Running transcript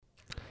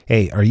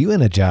Hey, are you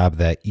in a job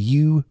that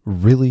you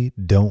really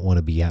don't want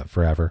to be at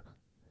forever?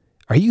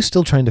 Are you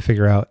still trying to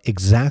figure out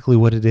exactly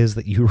what it is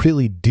that you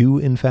really do,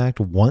 in fact,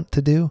 want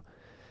to do?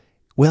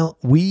 Well,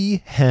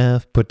 we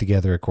have put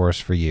together a course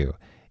for you.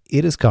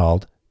 It is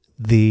called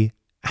the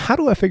How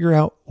Do I Figure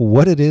Out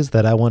What It Is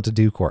That I Want to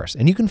Do course.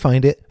 And you can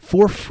find it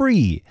for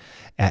free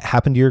at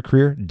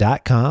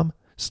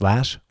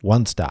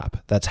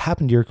happentoyourcareer.com/onestop. That's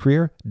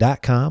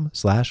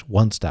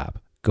happentoyourcareer.com/onestop.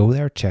 Go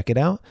there, check it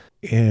out,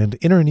 and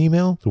enter an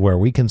email where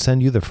we can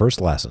send you the first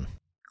lesson.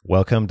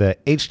 Welcome to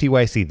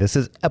HTYC. This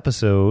is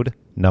episode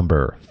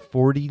number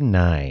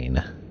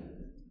 49.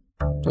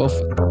 Well,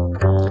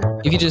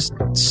 you could just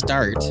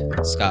start,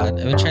 Scott.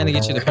 I've been trying to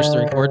get you to push the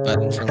record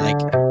button for like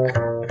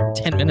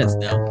 10 minutes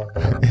now.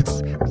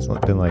 It's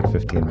been like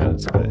 15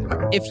 minutes, but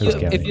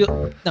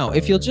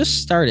if you'll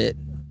just start it,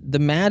 the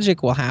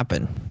magic will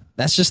happen.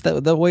 That's just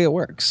the way it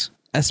works.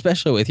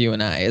 Especially with you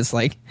and I. It's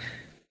like,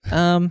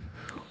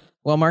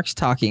 well, Mark's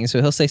talking, so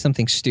he'll say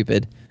something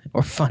stupid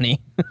or funny.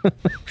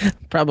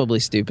 Probably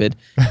stupid.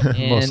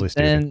 And mostly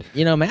stupid.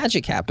 And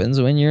magic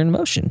happens when you're in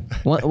motion.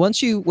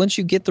 Once you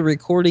get the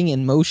recording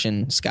in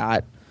motion,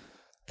 Scott,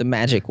 the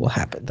magic will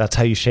happen. That's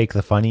how you shake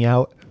the funny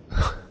out?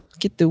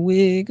 Get the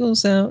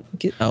wiggles out.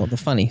 The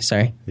funny,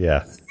 sorry.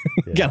 Yeah.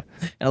 Got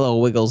a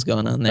little wiggles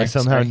going on there. I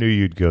somehow knew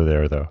you'd go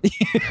there, though.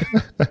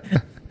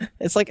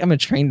 It's like I'm a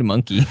trained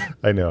monkey.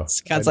 I know.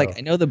 Scott's like,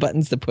 I know the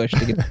buttons to push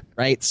to get the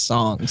right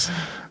songs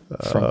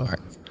from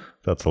Mark.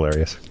 That's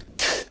hilarious.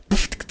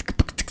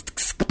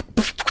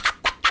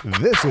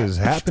 This is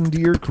Happen to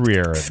Your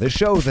Career, the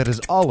show that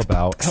is all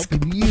about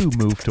helping you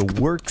move to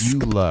work you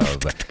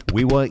love.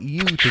 We want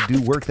you to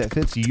do work that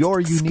fits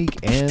your unique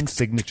and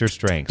signature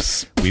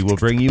strengths. We will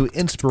bring you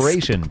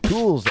inspiration,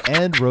 tools,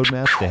 and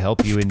roadmaps to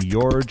help you in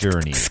your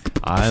journey.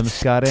 I'm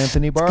Scott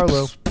Anthony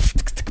Barlow.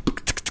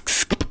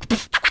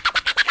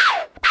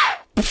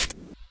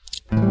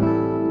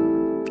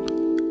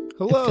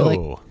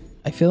 Hello.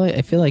 I feel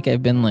like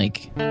I've been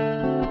like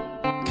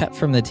cut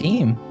from the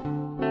team.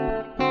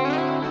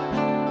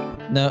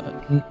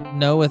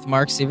 No, with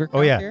Mark Sievercroft.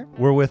 Oh yeah, here?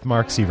 we're with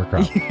Mark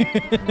Sievercroft.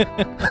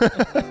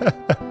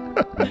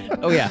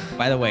 Oh yeah,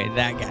 by the way,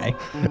 that guy.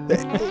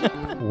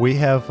 We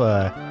have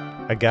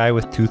a guy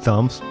with two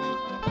thumbs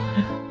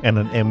and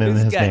an M in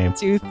his name.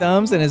 Two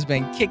thumbs and has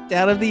been kicked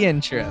out of the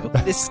intro.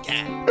 This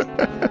guy.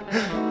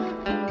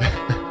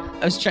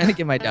 I was trying to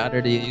get my daughter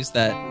to use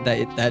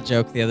that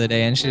joke the other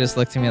day, and she just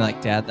looked at me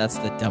like, "Dad, that's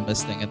the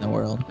dumbest thing in the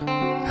world."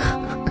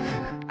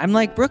 I'm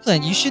like,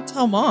 Brooklyn, you should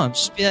tell Mom.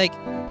 Just be like,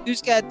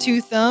 "Who's got two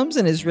thumbs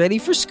and is ready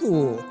for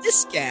school?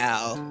 This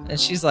gal." And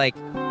she's like,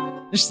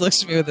 just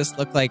looks at me with this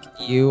look like,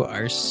 "You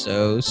are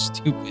so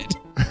stupid."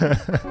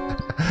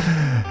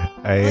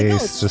 I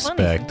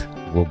suspect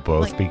we'll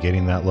both be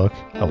getting that look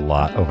a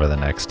lot over the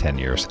next 10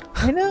 years.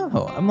 I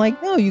know. I'm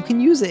like, no, you can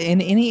use it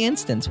in any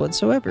instance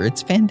whatsoever.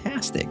 It's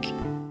fantastic.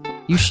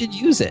 You should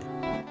use it.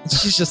 And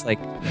she's just like,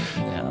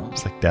 no.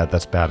 It's like, Dad,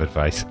 that's bad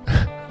advice.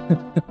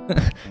 And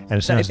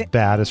it sounds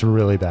bad. It's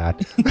really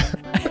bad.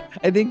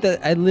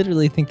 I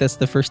literally think that's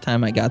the first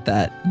time I got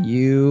that.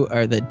 You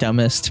are the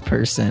dumbest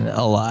person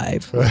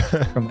alive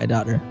from my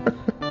daughter.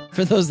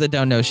 For those that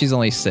don't know, she's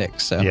only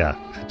 6. So yeah,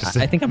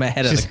 I think I'm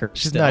ahead of the curve.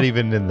 She's not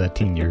even in the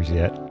teen years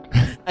yet.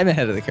 I'm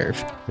ahead of the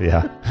curve.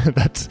 Yeah,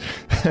 that's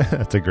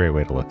a great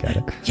way to look at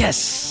it.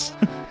 Yes.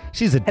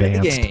 She's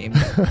advanced. Head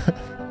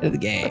of the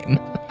game.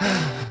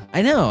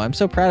 I know. I'm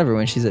so proud of her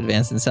when she's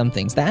advanced in some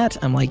things. That,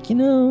 I'm like,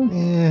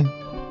 the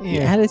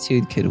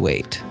attitude could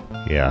wait.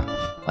 Yeah.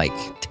 Like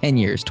 10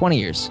 years, 20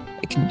 years.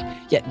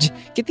 Get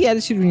the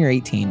attitude when you're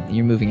 18 and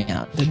you're moving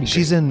out.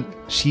 She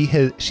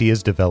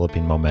is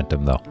developing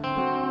momentum though.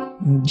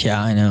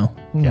 Yeah, I know.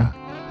 Yeah.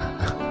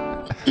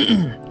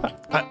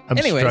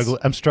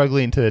 I'm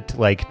struggling to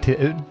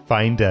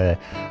find a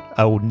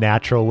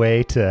natural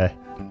way to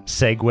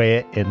segue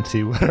it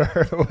into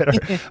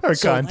what our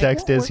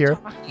context is here.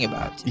 Talking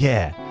about.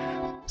 Yeah.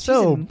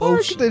 So,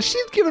 she's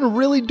giving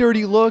really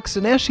dirty looks,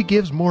 and as she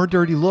gives more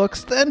dirty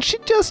looks, then she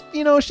just,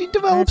 she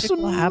develops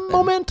some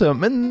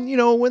momentum. And,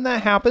 when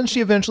that happens,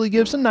 she eventually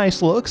gives some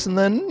nice looks, and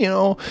then,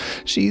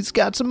 she's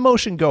got some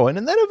motion going,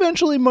 and then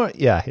eventually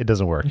yeah, it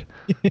doesn't work.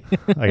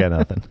 I got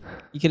nothing.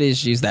 You could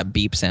just use that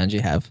beep sound you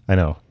have. I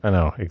know,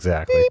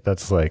 exactly. Beep.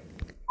 That's like...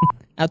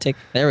 Outtake.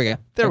 There we go.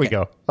 There we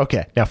go.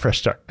 Okay, now fresh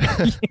start.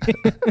 I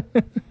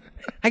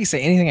can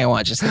say anything I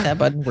want. Just hit that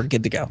button. We're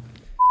good to go.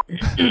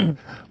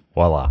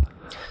 Voila.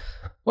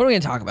 What are we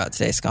going to talk about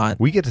today, Scott?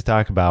 We get to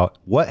talk about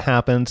what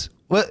happens.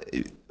 Well,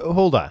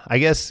 hold on. I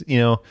guess,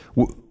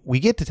 we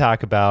get to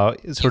talk about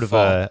sort of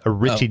a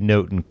Richie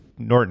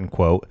Norton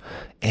quote.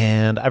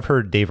 And I've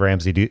heard Dave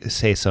Ramsey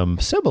say some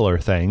similar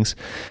things.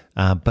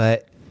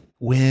 But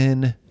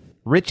when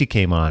Richie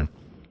came on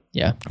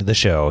the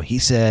show, he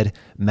said,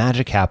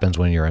 magic happens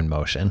when you're in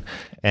motion.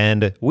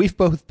 And we've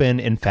both been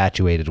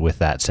infatuated with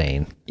that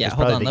saying. Yeah,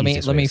 hold on.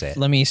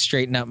 Let me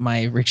straighten up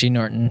my Richie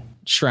Norton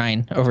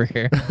shrine over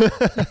here.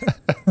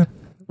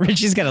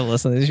 Richie's gonna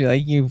listen to this. You're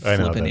like, you I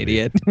know, flippin' that'd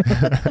idiot.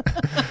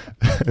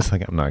 It's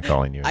like I'm not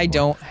calling you I anymore.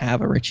 don't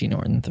have a Richie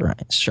Norton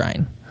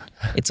shrine.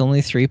 It's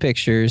only 3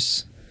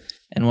 pictures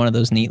and one of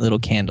those neat little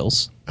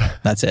candles.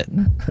 That's it.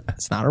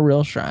 It's not a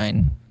real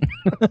shrine.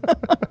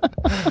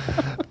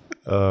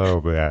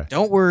 Oh man.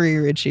 Don't worry,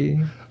 Richie.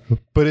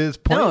 But his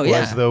point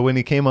was, though, when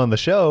he came on the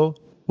show,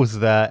 was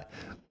that,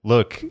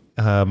 look,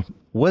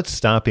 what's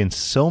stopping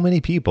so many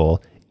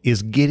people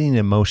is getting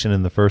emotion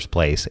in the first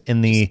place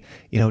and the,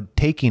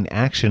 taking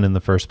action in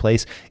the first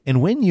place.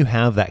 And when you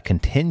have that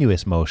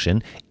continuous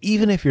motion,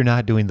 even if you're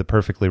not doing the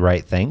perfectly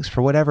right things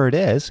for whatever it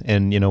is,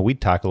 and, we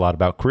talk a lot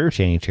about career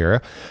change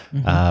here,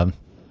 when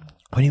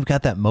you've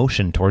got that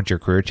motion towards your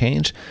career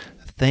change,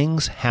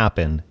 things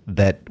happen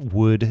that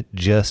would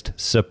just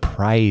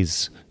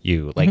surprise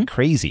you like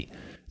crazy.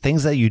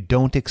 Things that you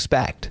don't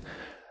expect.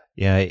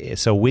 Yeah.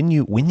 So when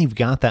you've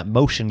got that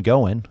motion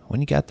going,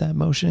 I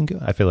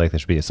feel like there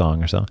should be a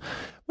song or something.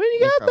 When you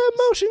got that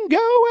motion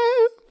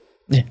going.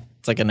 Yeah.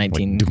 It's like a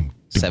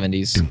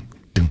 1970s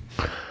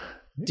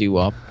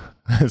doo-wop.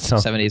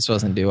 70s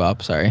wasn't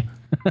doo-wop, sorry.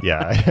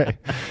 Yeah.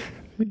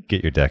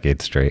 Get your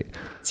decade straight.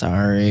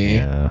 Sorry.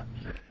 Yeah.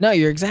 No,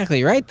 you're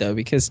exactly right, though,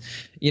 because,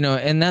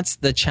 and that's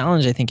the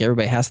challenge I think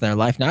everybody has in their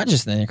life, not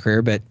just in their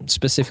career, but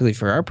specifically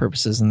for our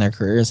purposes in their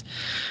careers.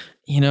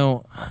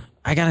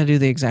 I got to do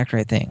the exact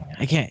right thing.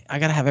 I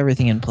got to have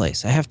everything in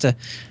place. I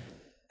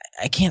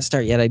can't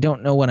start yet. I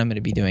don't know what I'm going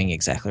to be doing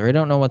exactly, or I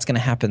don't know what's going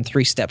to happen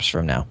 3 steps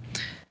from now.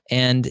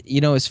 And,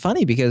 it's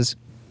funny because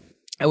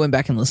I went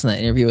back and listened to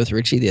that interview with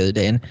Richie the other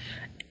day, and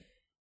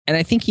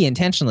I think he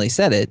intentionally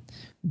said it,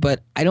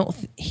 but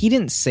he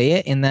didn't say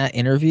it in that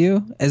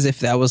interview as if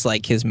that was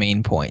like his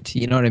main point.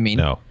 You know what I mean?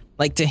 No.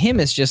 Like to him,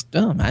 it's just,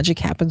 magic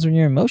happens when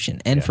you're in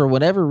motion. And for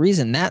whatever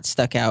reason, that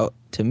stuck out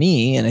to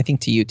me, and I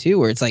think to you too,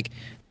 where it's like,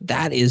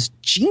 that is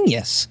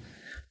genius,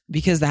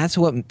 because that's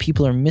what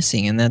people are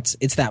missing. And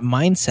it's that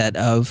mindset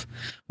of,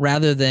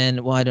 rather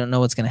than, well, I don't know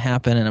what's going to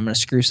happen and I'm going to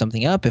screw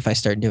something up if I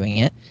start doing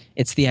it.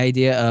 It's the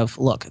idea of,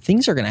 look,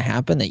 things are going to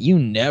happen that you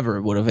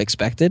never would have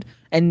expected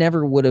and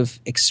never would have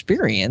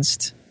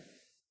experienced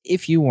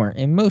if you weren't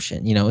in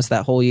motion. It's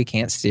that whole, you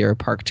can't steer a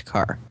parked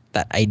car,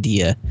 that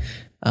idea.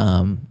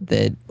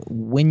 That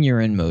when you're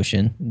in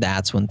motion,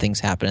 that's when things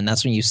happen, and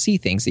that's when you see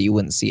things that you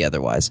wouldn't see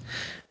otherwise.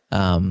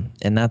 And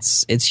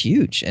it's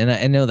huge. And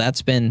I know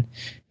that's been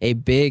a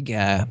big,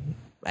 I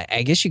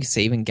guess you could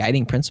say even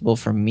guiding principle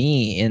for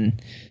me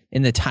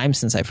in the time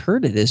since I've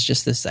heard it, is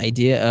just this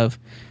idea of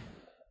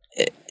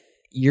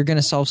you're going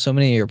to solve so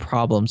many of your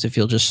problems if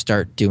you'll just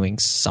start doing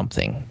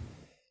something.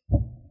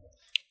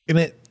 And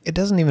it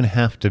doesn't even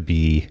have to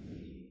be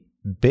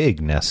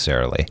big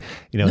necessarily.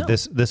 No.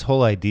 This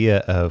whole idea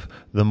of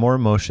the more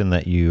motion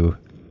that you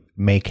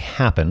make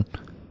happen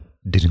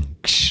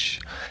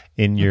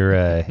in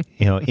your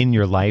in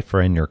your life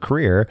or in your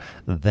career,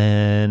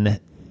 then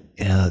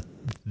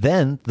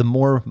the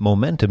more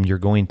momentum you're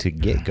going to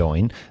get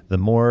going, the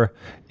more.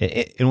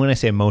 And when I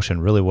say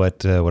motion, really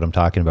what I'm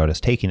talking about is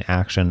taking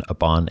action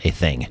upon a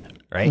thing,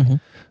 right? Mm-hmm.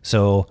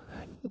 So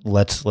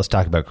let's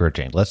talk about career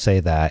change. Let's say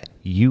that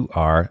you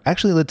are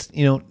actually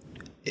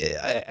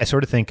I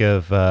sort of think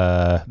of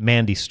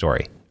Mandy's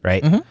story,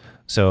 right? Mm-hmm.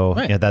 So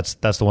right. That's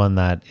the one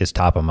that is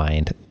top of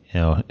mind.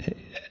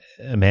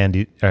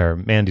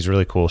 Mandy's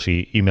really cool.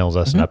 She emails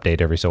us an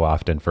update every so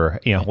often for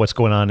what's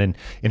going on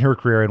in her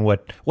career and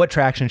what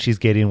traction she's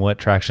getting, what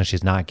traction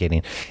she's not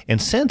getting.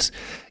 And since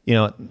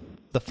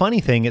the funny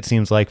thing, it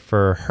seems like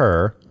for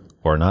her,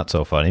 or not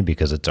so funny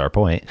because it's our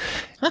point,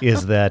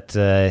 is that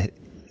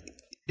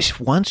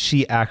once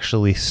she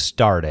actually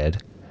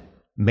started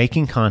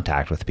making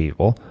contact with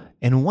people,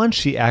 and once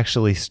she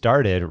actually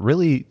started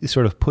really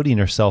sort of putting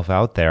herself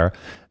out there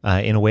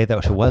in a way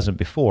that she wasn't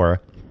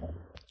before,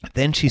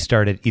 then she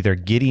started either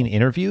getting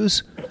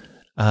interviews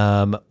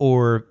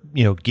or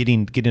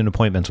getting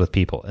appointments with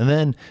people. And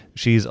then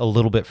she's a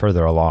little bit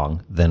further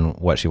along than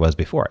what she was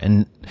before.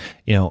 And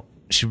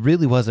she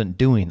really wasn't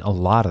doing a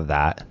lot of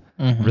that.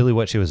 Mm-hmm. Really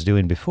what she was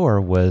doing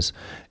before was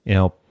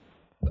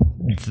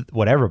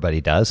what everybody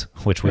does,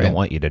 which we don't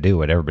want you to do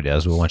what everybody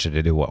does. We want you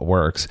to do what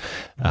works.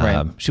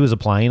 She was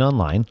applying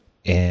online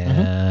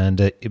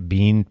and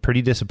being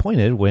pretty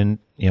disappointed when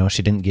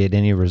she didn't get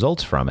any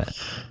results from it,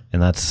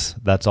 and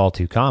that's all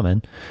too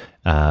common.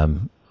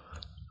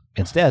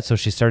 Instead, so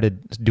she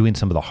started doing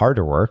some of the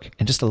harder work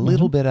and just a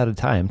little bit at a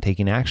time,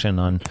 taking action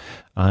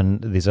on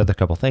these other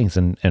couple things,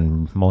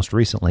 and most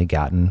recently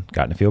gotten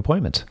a few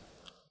appointments.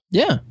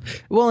 Yeah,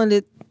 well,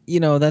 and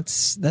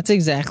that's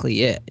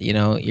exactly it.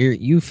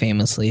 You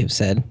famously have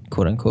said,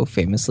 quote unquote,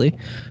 famously,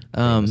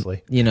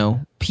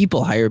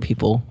 people hire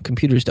people,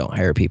 computers don't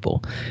hire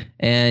people.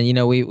 And,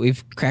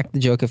 we've cracked the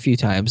joke a few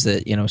times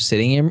that,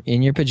 sitting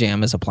in your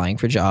pajamas applying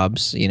for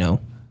jobs,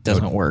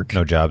 doesn't work.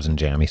 No jobs in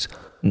jammies.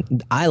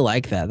 I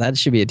like that. That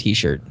should be a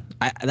t-shirt.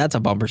 That's a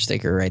bumper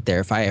sticker right there.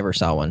 If I ever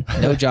saw one,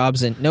 no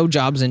jobs in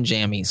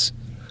jammies.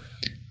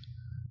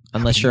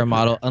 Unless you're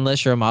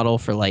a model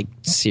for like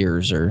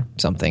Sears or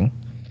something.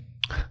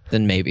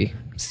 Then maybe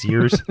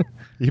Sears.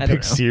 You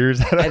pick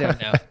Sears. I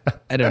don't know.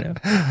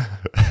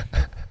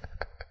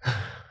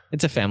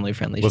 It's a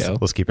family-friendly show.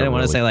 Let's keep it. I don't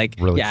want to say like,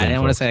 really I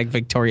don't want to say like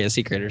Victoria's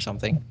Secret or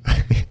something.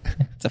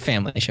 It's a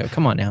family show.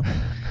 Come on now.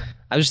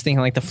 I was just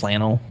thinking like the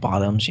flannel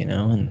bottoms,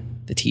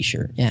 and the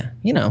t-shirt. Yeah,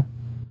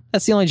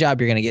 that's the only job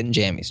you're gonna get in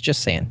jammies.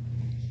 Just saying.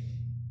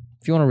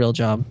 If you want a real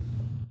job,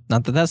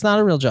 not that that's not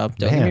a real job.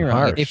 Don't get me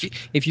wrong. Harsh.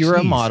 If you're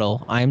a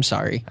model, I'm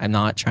sorry. I'm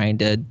not trying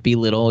to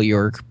belittle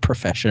your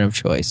profession of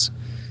choice.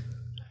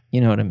 You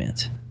know what I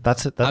meant.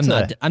 That's I'm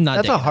not.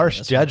 That's a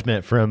harsh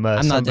judgment from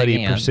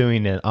somebody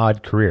pursuing an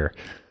odd career.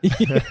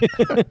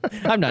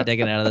 I'm not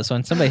digging out of this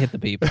one. Somebody hit the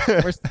beep.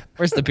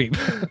 Where's the beep?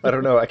 I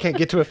don't know. I can't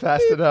get to it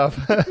fast enough.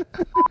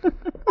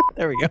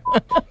 There we go.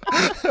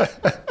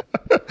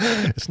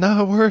 It's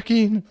not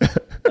working.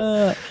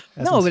 No,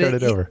 but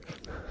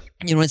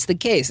it's the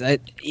case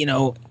that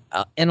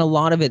and a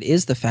lot of it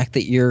is the fact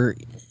that you're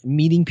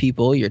meeting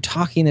people, you're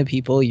talking to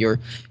people, you're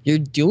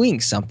doing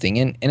something,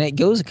 and it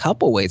goes a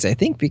couple ways, I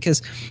think,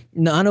 because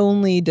not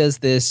only does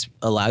this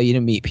allow you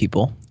to meet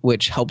people,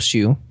 which helps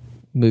you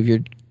move your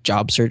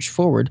job search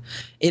forward,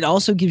 it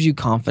also gives you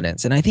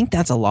confidence. And I think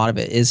that's a lot of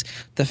it, is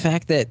the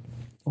fact that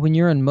when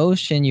you're in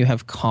motion, you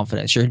have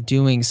confidence. You're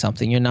doing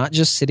something. You're not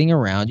just sitting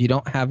around. You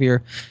don't have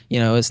your,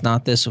 it's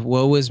not this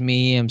woe is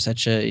me. I'm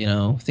such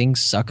a,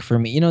 things suck for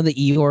me. The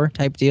Eeyore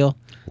type deal.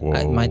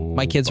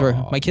 My kids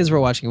were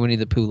watching Winnie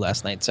the Pooh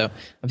last night, so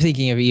I'm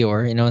thinking of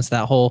Eeyore. It's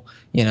that whole,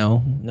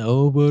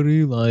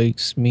 nobody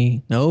likes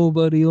me,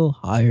 nobody'll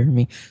hire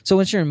me. So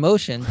once you're in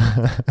motion,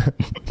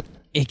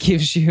 it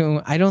gives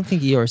you. I don't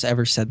think Eeyore's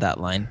ever said that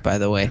line, by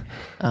the way,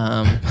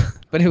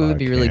 but it would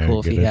be really cool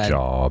if he had a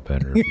job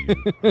interview.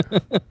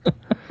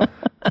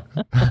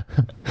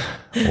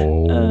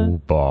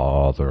 Oh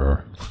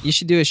bother! You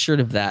should do a shirt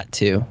of that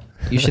too.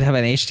 You should have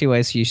an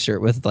H2IC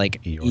shirt with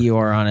like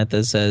Eeyore on it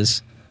that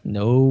says,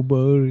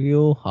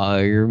 "Nobody'll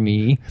hire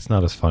me." It's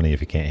not as funny if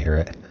you can't hear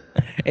it.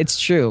 It's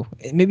true.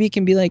 Maybe it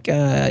can be like,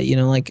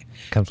 like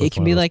comes with it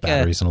can be like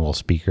batteries and a little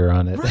speaker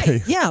on it.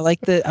 Right? Yeah, like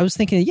I was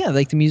thinking,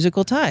 like the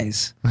musical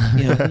ties.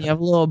 You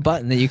have a little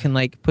button that you can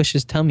like push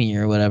his tummy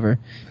or whatever,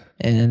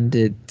 and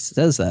it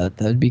does that.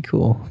 That would be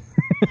cool.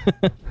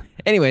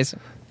 Anyways,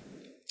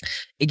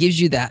 it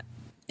gives you that.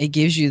 It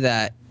gives you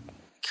that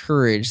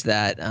courage,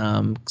 that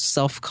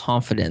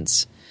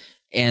self-confidence.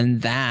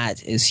 And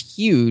that is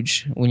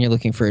huge when you're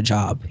looking for a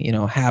job,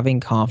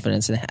 having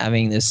confidence and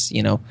having this,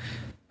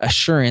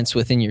 assurance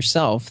within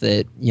yourself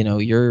that,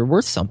 you're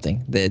worth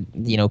something, that,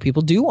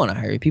 people do want to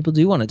hire you, people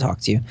do want to talk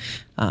to you.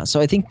 So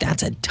I think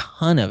that's a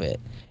ton of it,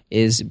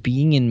 is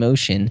being in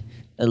motion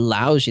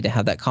allows you to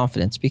have that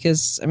confidence,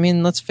 because,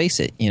 let's face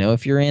it,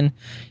 if you're in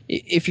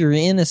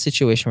a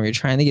situation where you're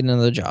trying to get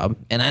another job,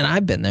 and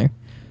I've been there,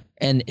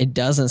 and it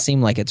doesn't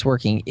seem like it's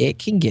working, it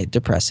can get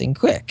depressing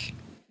quick.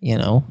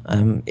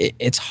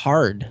 It's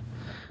hard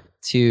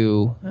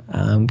to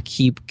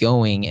keep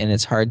going, and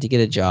it's hard to get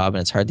a job,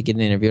 and it's hard to get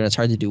an interview, and it's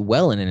hard to do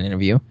well in an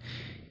interview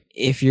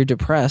if you're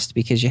depressed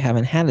because you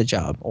haven't had a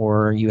job,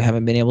 or you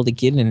haven't been able to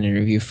get an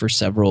interview for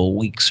several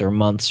weeks or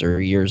months or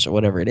years or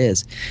whatever it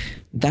is.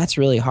 That's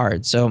really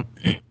hard. So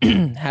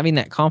having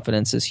that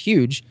confidence is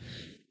huge,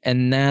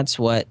 and that's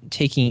what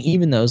taking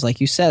even those, like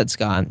you said,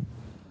 Scott,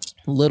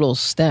 little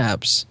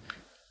steps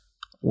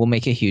will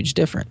make a huge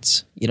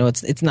difference.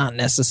 It's not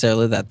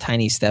necessarily that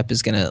tiny step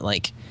is going to,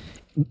 like,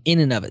 in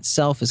and of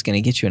itself is going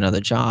to get you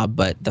another job,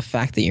 but the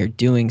fact that you're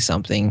doing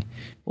something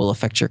will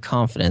affect your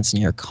confidence,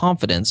 and your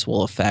confidence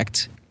will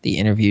affect the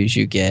interviews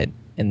you get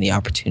and the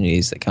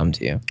opportunities that come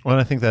to you. Well,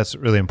 I think that's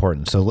really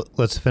important. So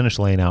let's finish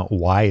laying out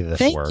why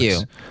this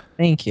works.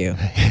 Thank you.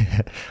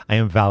 I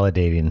am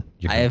validating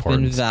your I have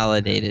been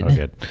validated. Oh,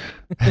 good.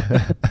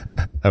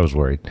 I was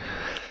worried.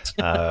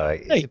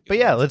 But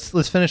yeah,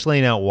 let's finish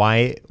laying out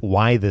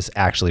why this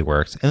actually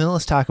works, and then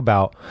let's talk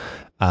about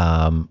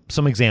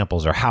some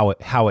examples, or how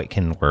it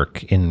can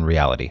work in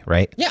reality,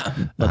 right? Yeah,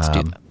 let's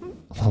do that.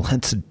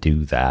 Let's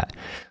do that.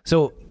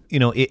 So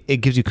it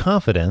gives you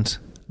confidence,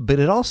 but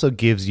it also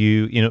gives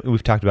you,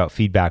 we've talked about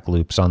feedback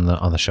loops on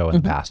the show in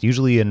the past,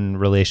 usually in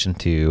relation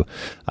to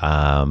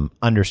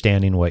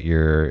understanding what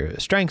your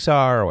strengths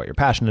are, or what you're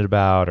passionate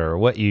about, or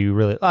what you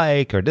really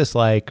like or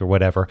dislike, or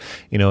whatever.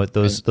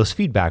 Those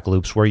feedback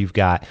loops where you've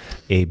got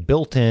a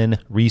built-in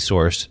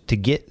resource to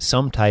get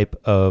some type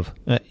of,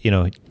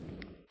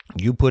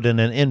 you put in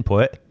an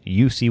input,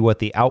 you see what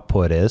the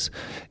output is,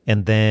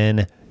 and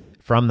then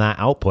from that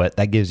output,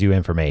 that gives you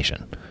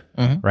information.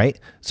 Right.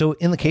 So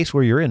in the case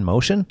where you're in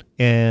motion,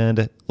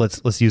 and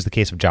let's use the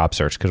case of job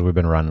search, because we've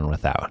been running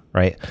with that one,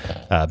 right?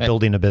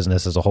 Building a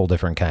business is a whole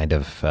different kind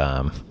of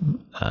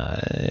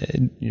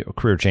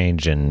career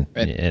change, and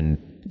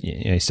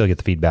you still get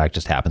the feedback,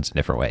 just happens in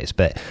different ways.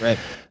 But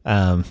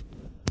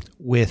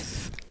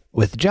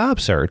with job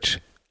search,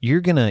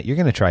 you're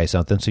gonna try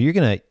something. So you're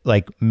gonna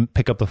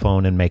pick up the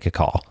phone and make a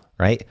call.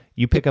 Right?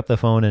 You pick up the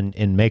phone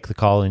and make the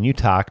call, and you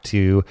talk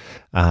to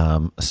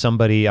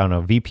somebody on a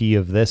VP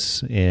of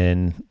this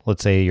in,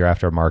 let's say you're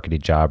after a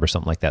marketing job or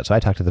something like that. So I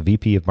talk to the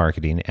VP of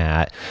marketing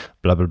at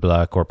blah, blah,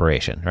 blah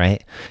corporation,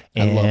 right?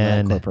 I love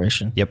that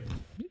corporation. Yep.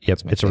 Yep,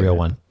 it's a real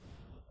one.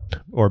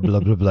 Or blah,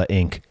 blah, blah,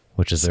 Inc.,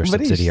 which is their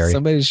subsidiary.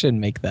 Somebody should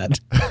make that.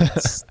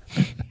 It's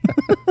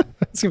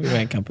going to be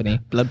my company.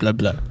 Blah, blah,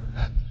 blah.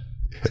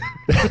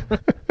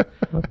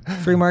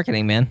 Free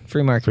marketing, man.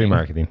 Free marketing. Free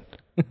marketing.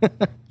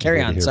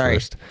 Carry on. Sorry.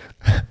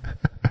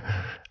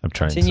 I'm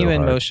trying Continue so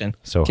in hard, motion.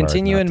 So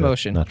Continue hard in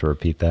motion. Not to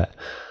repeat that.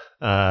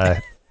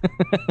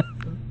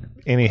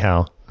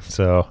 Anyhow,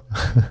 so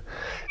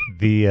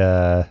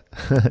the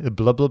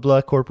blah blah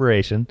blah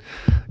corporation,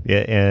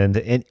 yeah,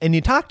 and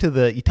you talk to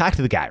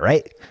the guy,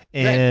 right?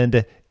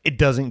 And it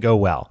doesn't go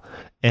well.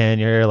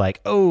 And you're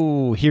like,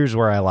 oh, here's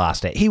where I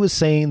lost it. He was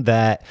saying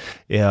that,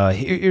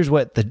 here's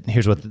what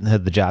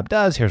the job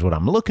does. Here's what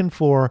I'm looking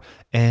for.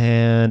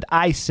 And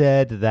I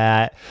said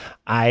that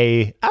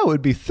I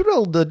would be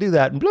thrilled to do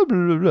that. And blah,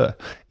 blah, blah, blah.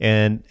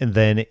 And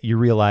then you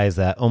realize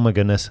that, oh my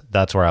goodness,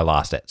 that's where I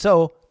lost it.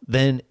 So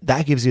then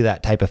that gives you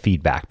that type of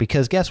feedback,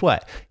 because guess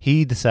what?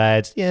 He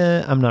decides,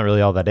 I'm not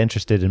really all that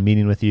interested in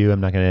meeting with you. I'm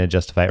not going to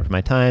justify it for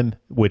my time,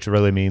 which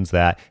really means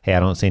that, hey, I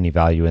don't see any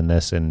value in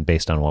this, and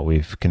based on what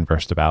we've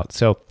conversed about.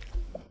 So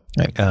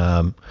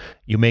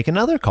you make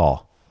another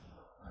call.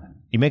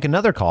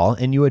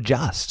 And you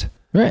adjust.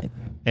 Right.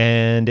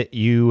 And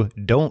you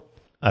don't,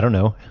 I don't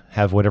know,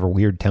 have whatever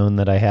weird tone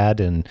that I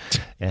had, and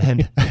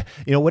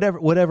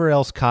whatever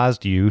else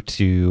caused you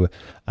to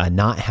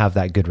not have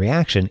that good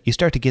reaction. You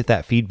start to get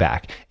that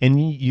feedback,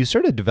 and you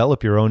sort of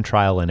develop your own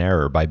trial and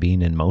error by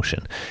being in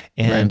motion,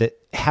 and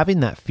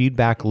having that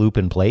feedback loop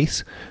in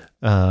place,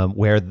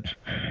 where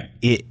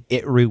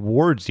it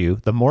rewards you.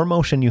 The more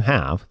motion you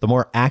have, the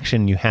more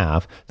action you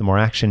have, the more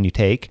action you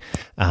take,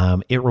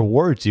 it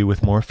rewards you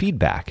with more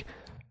feedback.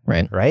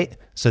 Right.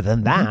 So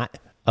then that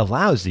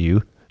allows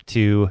you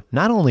to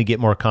not only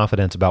get more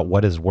confidence about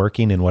what is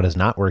working and what is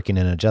not working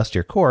and adjust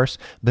your course,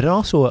 but it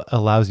also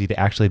allows you to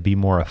actually be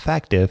more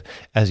effective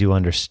as you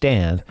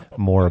understand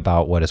more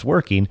about what is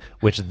working,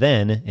 which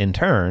then in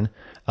turn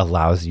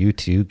allows you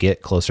to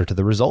get closer to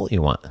the result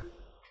you want.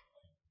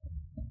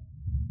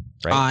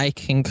 Right? I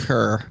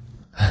concur.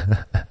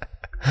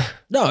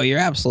 No, you're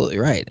absolutely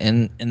right.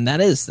 And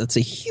that's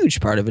a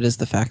huge part of it, is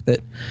the fact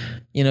that,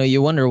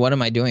 you wonder, what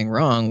am I doing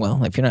wrong?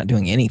 Well, if you're not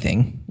doing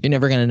anything, you're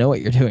never going to know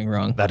what you're doing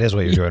wrong. That is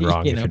what you're doing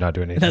wrong if you're not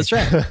doing anything. That's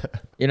right.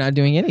 You're not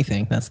doing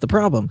anything. That's the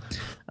problem.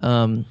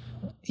 It's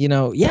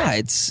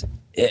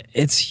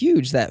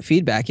huge, that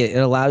feedback. It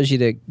allows you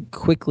to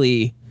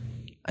quickly,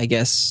 I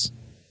guess,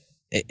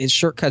 it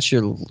shortcuts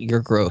your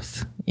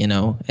growth,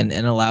 and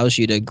allows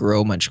you to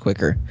grow much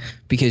quicker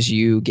because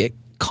you get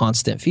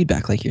constant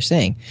feedback, like you're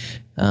saying.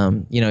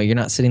 You're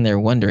not sitting there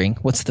wondering,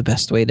 what's the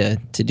best way to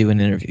do an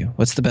interview?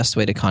 What's the best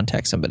way to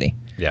contact somebody?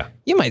 Yeah.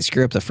 You might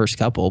screw up the first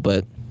couple,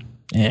 but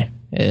it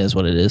is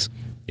what it is.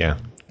 Yeah.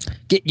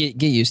 Get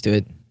used to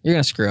it. You're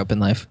going to screw up in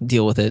life.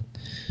 Deal with it.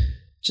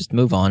 Just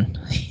move on.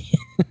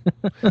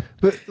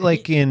 But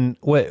like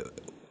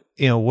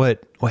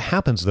what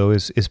happens though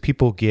is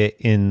people get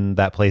in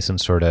that place and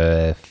sort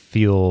of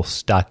feel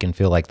stuck and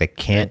feel like they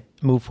can't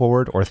move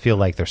forward, or feel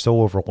like they're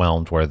so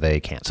overwhelmed where they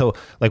can't. So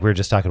like we were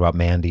just talking about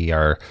Mandy,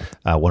 our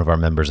one of our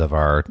members of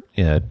our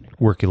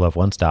Work You Love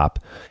One Stop.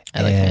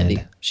 I like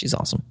Mandy. She's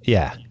awesome.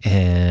 Yeah.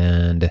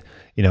 And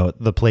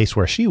the place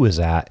where she was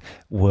at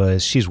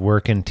was, she's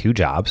working 2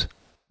 jobs,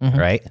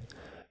 right?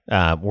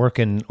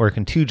 Working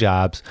 2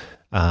 jobs.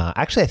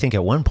 Actually, I think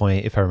at one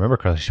point, if I remember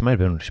correctly, she might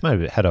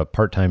have had a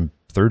part-time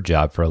 3rd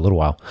job for a little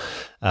while.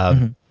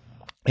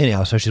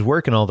 Anyhow, so she's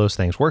working all those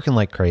things, working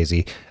like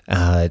crazy,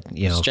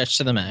 stretched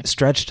to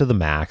the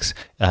max,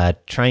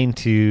 trying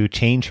to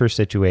change her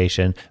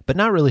situation, but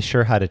not really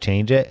sure how to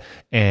change it.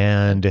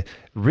 And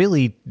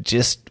really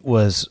just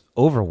was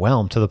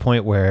overwhelmed to the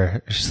point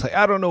where she's like,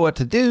 I don't know what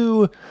to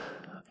do.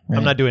 Right.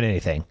 I'm not doing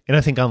anything. And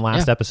I think on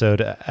last episode,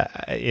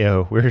 we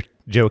were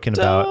joking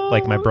about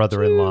like my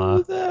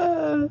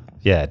brother-in-law.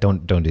 Yeah,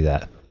 don't do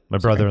that. My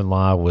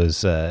brother-in-law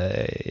was,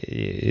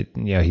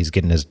 he's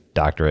getting his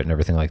doctorate and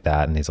everything like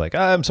that. And he's like,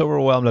 I'm so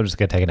overwhelmed, I'm just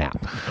going to take a nap.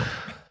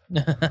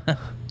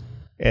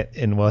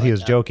 and while he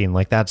was joking,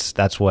 like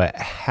that's what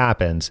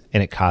happens.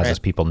 And it causes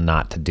people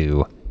not to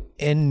do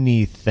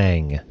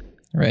anything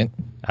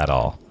at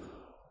all.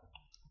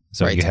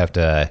 So you have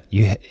to,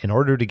 in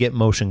order to get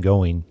motion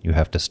going, you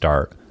have to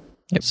start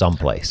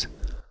someplace.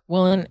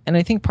 Well, and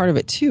I think part of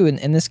it too,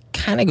 and this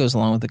kind of goes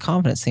along with the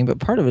confidence thing, but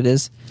part of it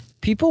is,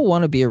 people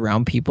want to be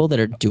around people that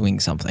are doing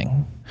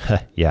something.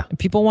 Yeah.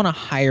 People want to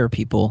hire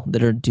people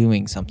that are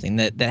doing something,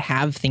 that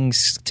have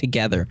things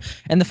together.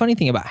 And the funny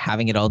thing about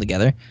having it all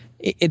together,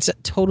 it's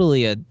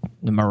totally a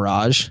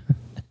mirage.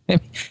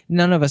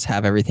 None of us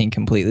have everything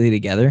completely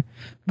together.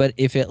 But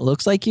if it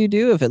looks like you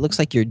do, if it looks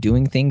like you're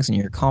doing things and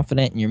you're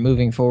confident and you're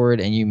moving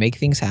forward and you make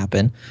things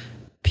happen,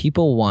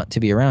 people want to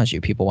be around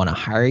you. People want to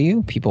hire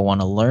you. People want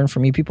to learn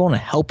from you. People want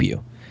to help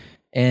you.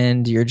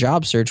 And your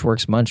job search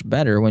works much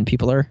better when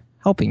people are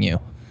helping you.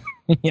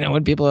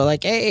 When people are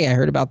like, hey, I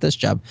heard about this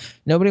job.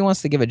 Nobody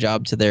wants to give a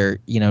job to their,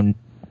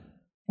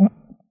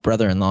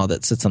 brother-in-law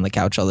that sits on the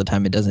couch all the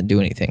time and doesn't do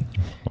anything.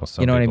 Well,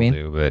 some You know what I people mean?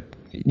 do, but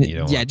you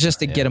don't Yeah, want- just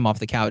to get him off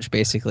the couch,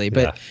 basically.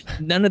 But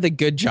none of the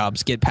good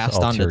jobs get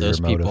passed on to ulterior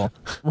those motive. people.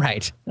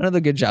 Right. None of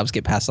the good jobs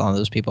get passed on to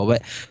those people.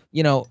 But,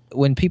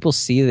 when people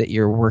see that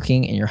you're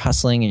working and you're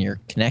hustling and you're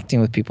connecting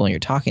with people and you're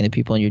talking to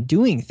people and you're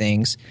doing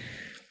things,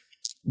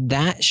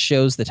 that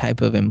shows the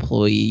type of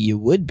employee you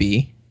would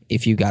be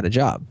if you got a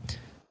job.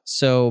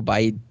 So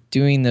by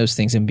doing those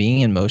things and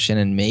being in motion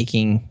and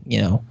making,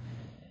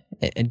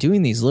 and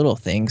doing these little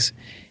things,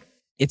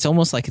 it's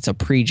almost like it's a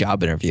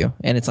pre-job interview,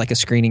 and it's like a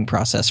screening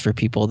process for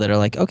people that are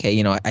like,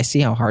 okay, I see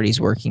how hard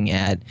he's working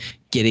at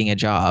getting a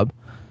job.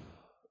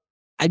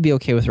 I'd be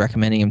okay with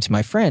recommending him to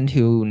my friend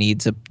who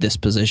needs this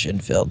position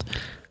filled.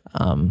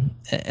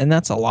 And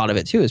that's a lot of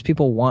it too, is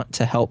people want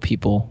to help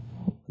people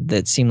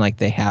that seem like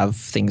they have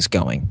things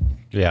going.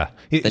 Yeah.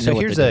 That So know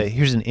what here's they're doing.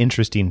 here's an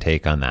interesting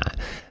take on that.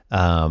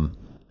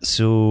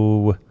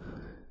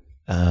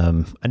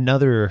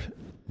 Another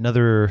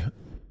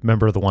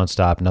member of the One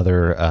Stop,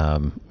 another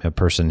a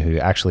person who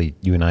actually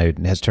you and I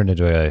has turned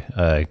into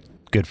a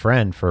good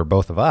friend for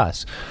both of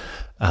us,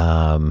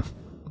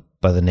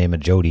 by the name of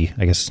Jody.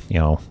 I guess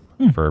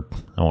for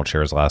I won't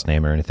share his last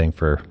name or anything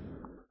for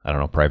I don't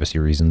know, privacy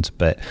reasons,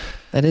 but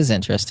That is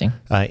interesting.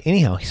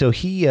 anyhow, so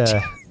he.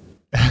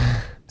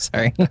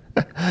 Sorry.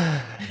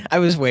 I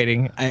was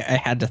waiting. I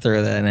had to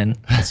throw that in.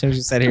 As soon as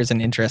you said, here's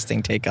an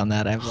interesting take on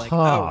that, I'm like,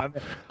 Huh.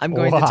 I'm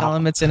going to Wow. tell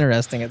him it's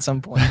interesting at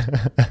some point.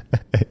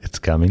 It's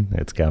coming.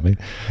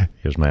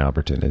 Here's my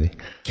opportunity.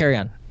 Carry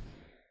on.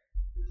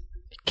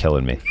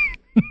 Killing me,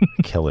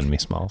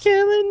 Smalls.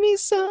 Killing me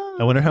so.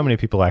 I wonder how many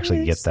people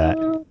actually get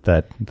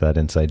that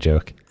inside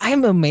joke.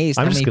 I'm amazed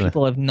I'm how just many gonna-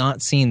 people have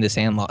not seen The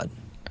Sandlot.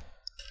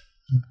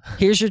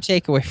 Here's your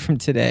takeaway from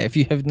today. If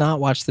you have not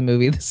watched the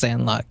movie The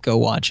Sandlot, go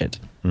watch it.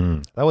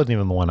 That wasn't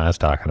even the one I was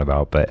talking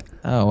about, but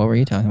Oh, what were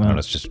you talking I don't know, about?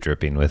 it's just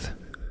dripping with.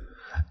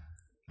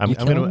 I'm You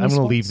gonna killing me,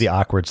 leave Smalls? the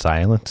awkward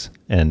silence,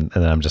 and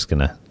then I'm just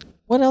gonna.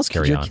 What else could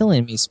Carry you on.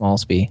 killing me,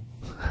 Smallsby?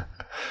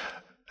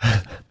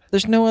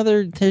 There's no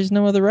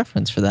other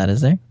reference for that,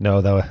 is there? No,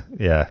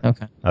 yeah.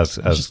 Okay. I was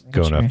just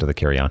going sure. after the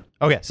carry on.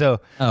 Okay, so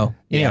Oh,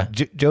 yeah.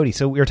 Jody.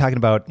 So we were talking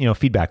about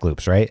feedback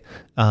loops, right?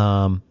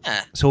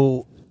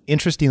 So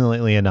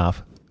interestingly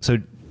enough, so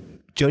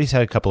Jody's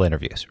had a couple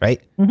interviews,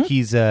 right?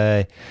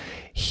 Mm-hmm.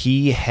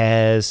 He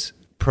has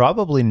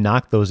probably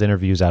knocked those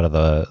interviews out of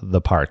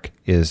the park.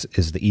 Is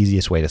the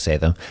easiest way to say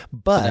them,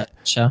 but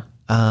Is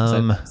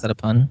that a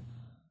pun?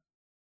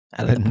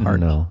 Out of the park.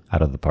 no,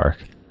 out of the park.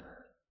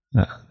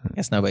 I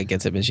guess nobody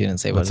gets it, but you didn't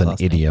say what What's his an last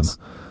name idiom? is.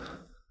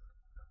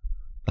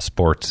 A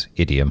sports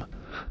idiom.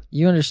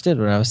 You understood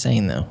what I was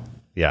saying, though.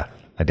 Yeah,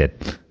 I did.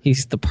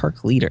 He's the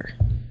park leader.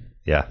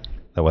 Yeah,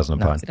 that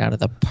wasn't a pun, Knocked it out of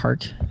the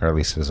park. or at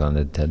least it was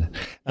unintended.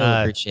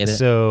 I appreciate it.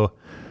 So,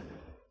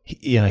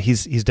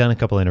 he's done a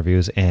couple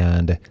interviews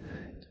and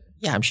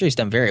Yeah, I'm sure he's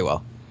done very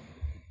well.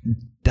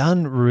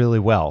 done really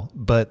well.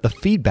 But the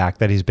feedback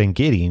that he's been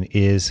getting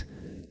is,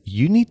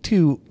 you need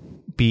to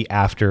be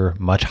after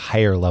much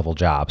higher level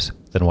jobs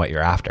than what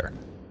you're after.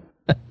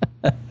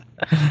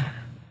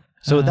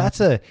 So that's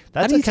do a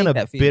you kind take of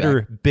that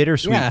feedback?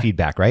 bittersweet Yeah.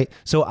 feedback, right?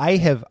 So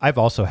I've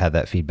also had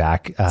that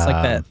feedback. It's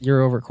like that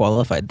you're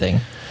overqualified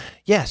thing.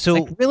 Yeah. So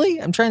Like, really?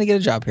 I'm trying to get a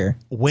job here.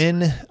 when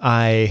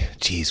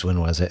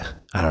was it?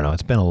 I don't know.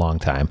 It's been a long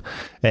time.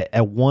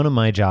 At one of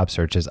my job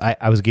searches,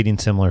 I was getting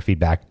similar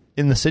feedback.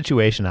 In the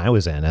situation I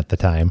was in at the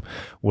time,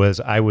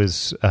 I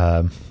was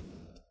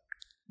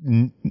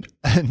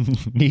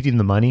needing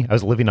the money. I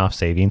was living off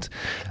savings,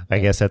 I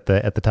guess, at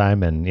the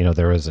time, and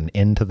there was an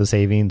end to the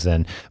savings,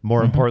 and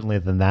more importantly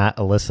than that,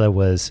 Alyssa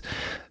was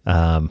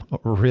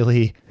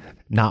really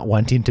not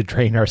wanting to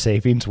drain our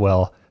savings.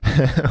 Well,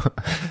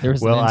 There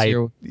was well, an end to I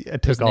your,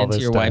 took all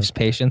this your time. wife's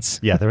patience.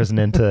 Yeah, there was an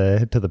end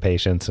to the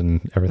patients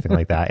and everything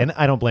like that, and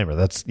I don't blame her.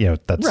 That's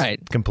that's Right.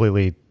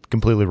 completely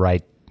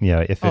right.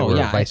 If it were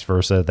yeah, vice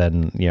versa,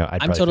 then I'd I'm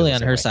probably totally feel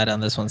on the her same side on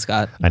this one,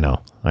 Scott. way.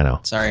 I know.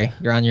 Sorry,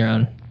 you're on your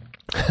own.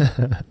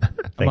 I'm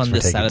Thanks on for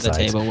this taking side of the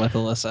sides. table with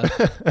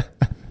Alyssa.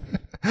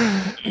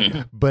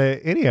 But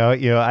anyhow,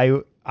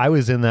 I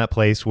was in that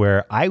place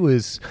where I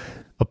was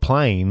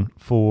applying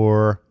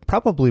for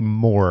probably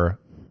more.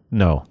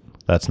 No,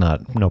 that's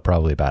not. No,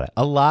 probably about it.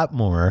 A lot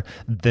more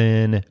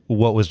than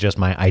what was just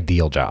my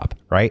ideal job,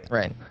 right?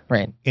 Right.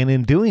 And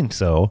in doing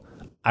so,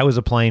 I was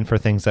applying for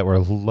things that were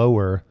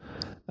lower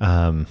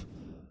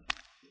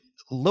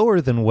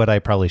than what I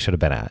probably should have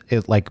been at.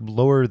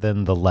 Lower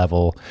than the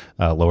level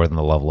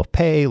of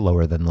pay,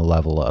 lower than the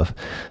level of,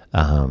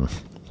 I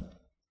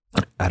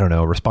don't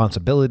know,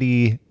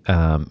 responsibility,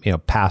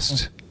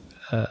 past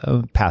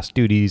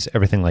duties,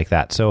 everything like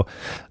that. So,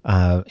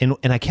 and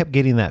I kept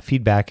getting that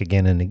feedback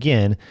again and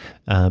again,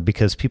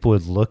 because people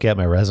would look at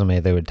my resume,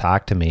 they would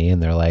talk to me,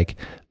 and they're like,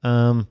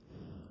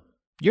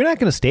 you're not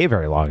going to stay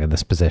very long in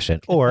this position,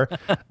 or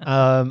you're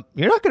not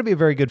going to be a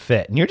very good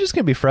fit, and you're just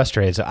going to be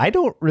frustrated. So I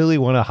don't really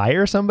want to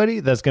hire somebody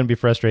that's going to be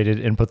frustrated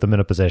and put them in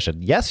a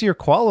position. Yes, you're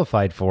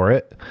qualified for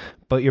it,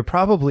 but you're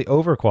probably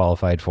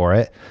overqualified for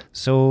it.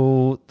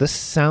 So this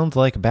sounds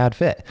like a bad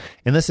fit.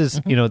 And this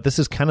is, this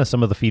is kind of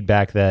some of the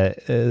feedback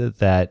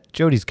that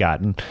Jody's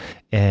gotten.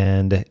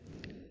 And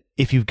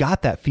if you've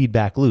got that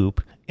feedback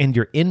loop and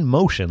you're in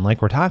motion,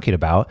 like we're talking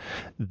about,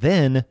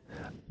 then,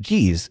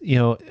 geez,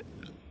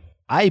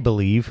 I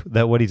believe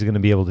that what he's going to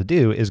be able to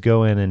do is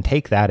go in and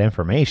take that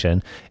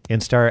information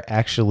and start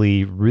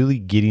actually really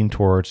getting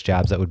towards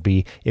jobs that would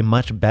be a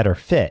much better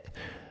fit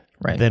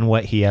than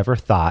what he ever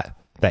thought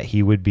that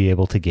he would be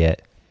able to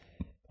get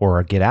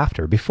or get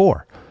after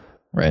before.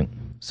 Right.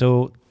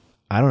 So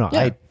I don't know.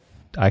 Yeah.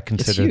 I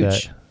consider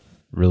that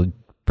really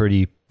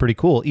pretty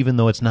cool, even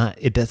though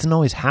it doesn't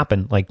always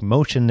happen. Like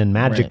motion and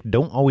magic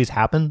don't always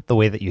happen the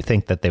way that you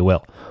think that they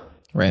will.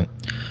 Right.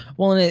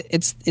 Well, and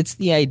it's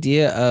the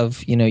idea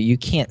of, you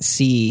can't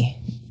see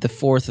the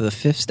fourth or the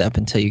fifth step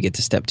until you get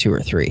to step 2 or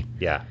 3.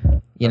 Yeah.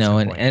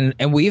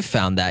 And we've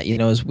found that,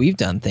 as we've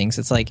done things,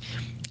 it's like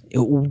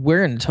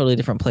we're in a totally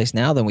different place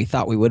now than we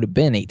thought we would have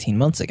been 18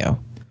 months ago.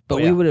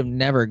 But we would have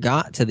never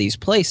got to these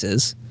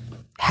places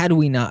had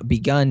we not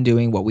begun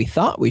doing what we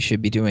thought we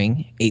should be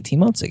doing 18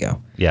 months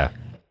ago. Yeah.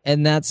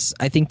 And I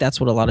think that's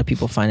what a lot of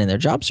people find in their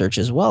job search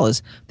as well,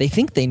 is they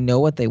think they know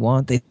what they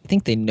want. They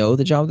think they know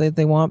the job that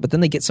they want, but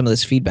then they get some of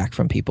this feedback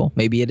from people.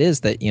 Maybe it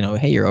is that,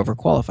 hey, you're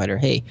overqualified, or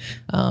hey,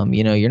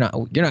 you're not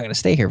going to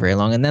stay here very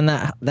long. And then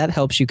that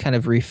helps you kind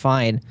of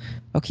refine,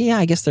 okay, yeah,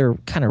 I guess they're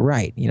kind of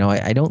right.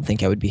 I don't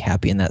think I would be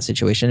happy in that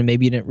situation. And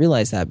maybe you didn't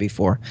realize that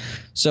before.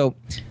 So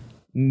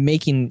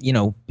being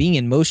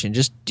in motion,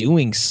 just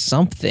doing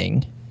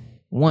something,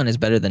 one, is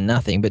better than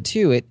nothing, but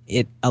two,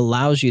 it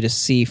allows you to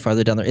see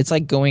farther down there. It's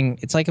like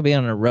being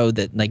on a road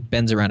that like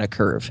bends around a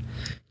curve.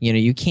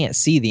 You can't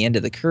see the end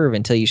of the curve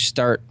until you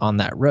start on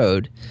that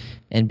road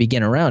and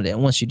begin around it.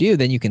 And once you do,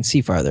 then you can see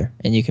farther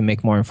and you can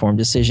make more informed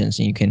decisions,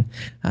 and you can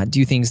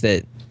do things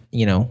that,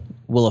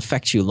 will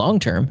affect you long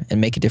term and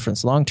make a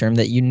difference long term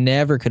that you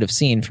never could have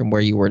seen from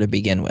where you were to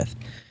begin with.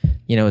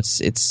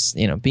 It's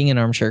being an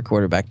armchair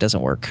quarterback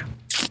doesn't work.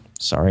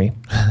 Sorry.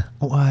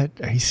 What?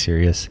 Are you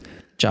serious?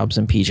 Jobs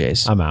in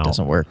PJs. I'm out.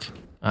 Doesn't work.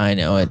 I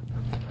know it.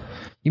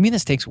 You mean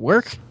this takes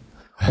work?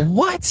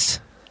 What?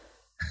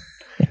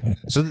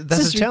 So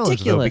that's a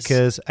challenge, ridiculous. Though,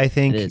 because I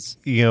think,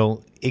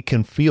 it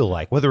can feel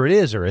like, whether it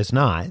is or is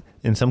not,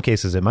 in some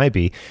cases it might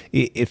be,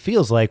 it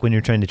feels like when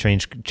you're trying to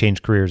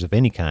change careers of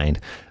any kind,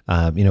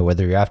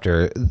 whether you're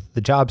after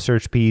the job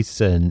search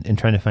piece and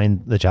trying to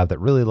find the job that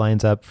really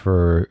lines up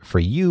for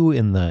you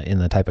in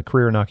the type of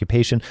career and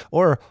occupation,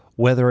 or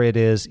whether it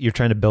is you're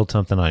trying to build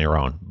something on your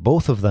own,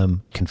 both of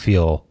them can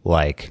feel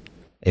like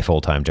a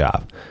full-time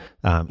job.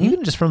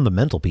 Even just from the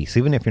mental piece,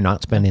 even if you're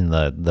not spending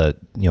the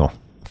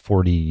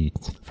 40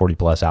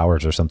 plus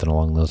hours or something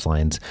along those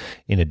lines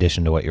in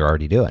addition to what you're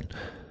already doing.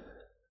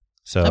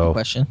 So I have a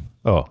question.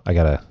 Oh, I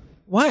got an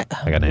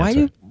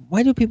answer.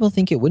 Why do people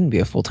think it wouldn't be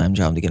a full-time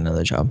job to get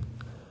another job?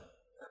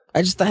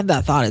 I just had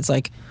that thought. It's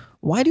like,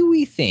 why do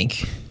we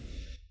think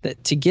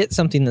that to get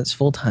something that's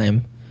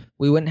full-time,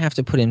 we wouldn't have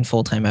to put in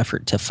full-time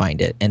effort to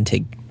find it and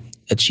to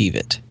achieve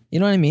it? You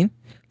know what I mean?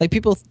 Like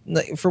people,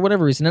 for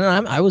whatever reason,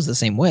 and I was the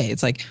same way.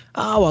 It's like,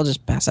 I'll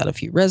just pass out a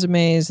few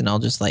resumes, and I'll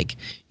just make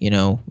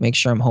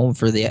sure I'm home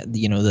for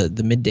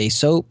the midday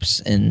soaps,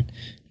 and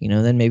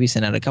then maybe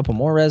send out a couple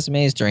more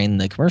resumes during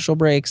the commercial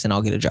breaks, and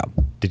I'll get a job.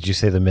 Did you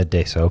say the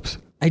midday soaps?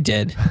 I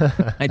did.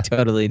 I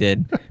totally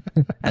did.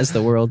 As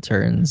the world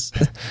turns.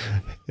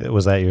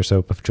 Was that your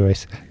soap of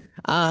choice?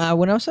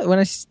 When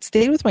I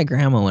stayed with my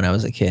grandma when I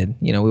was a kid,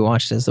 we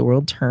watched As the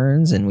World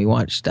Turns, and we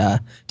watched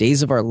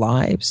Days of Our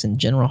Lives and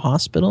General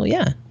Hospital.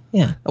 Yeah.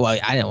 Well,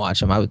 I didn't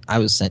watch them. I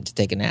was sent to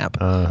take a nap,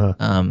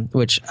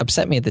 which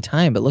upset me at the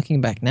time. But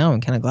looking back now,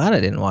 I'm kind of glad I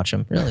didn't watch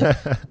them. Really.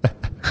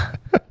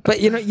 But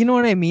you know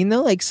what I mean,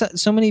 though. Like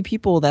so many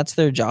people, that's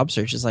their job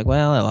search. It's like,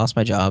 well, I lost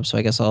my job, so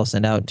I guess I'll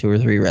send out 2 or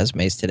 3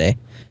 resumes today.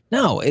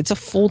 No, it's a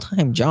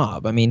full-time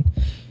job. I mean,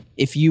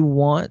 if you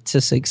want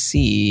to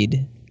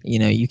succeed,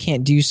 you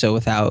can't do so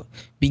without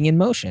being in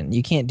motion.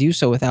 You can't do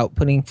so without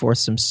putting forth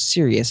some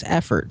serious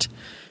effort.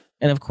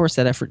 And of course,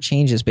 that effort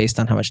changes based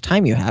on how much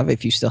time you have.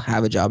 If you still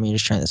have a job and you're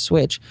just trying to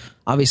switch,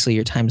 obviously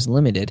your time's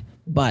limited,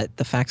 but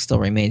the fact still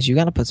remains you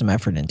got to put some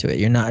effort into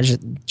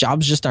it.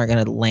 Jobs just aren't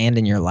going to land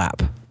in your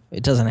lap.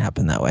 It doesn't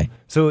happen that way.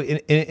 So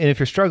and if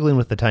you're struggling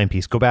with the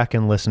timepiece, go back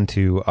and listen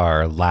to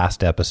our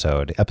last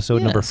episode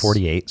number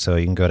 48. So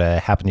you can go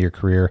to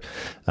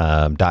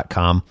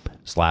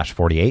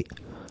happentoyourcareer.com/48.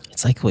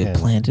 It's like we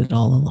planned it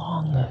all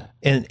along.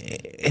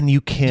 And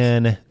you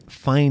can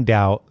find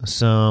out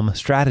some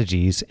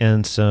strategies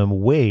and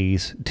some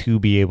ways to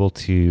be able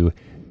to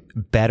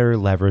better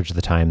leverage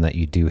the time that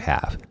you do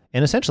have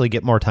and essentially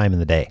get more time in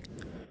the day.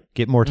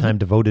 Get more time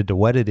devoted to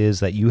what it is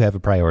that you have a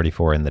priority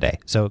for in the day.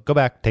 So go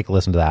back, take a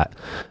listen to that.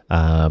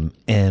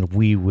 And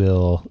we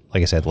will,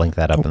 like I said, link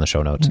that up in the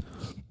show notes.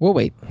 We'll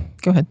wait.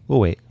 Go ahead. We'll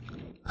wait.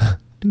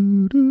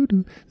 do, do,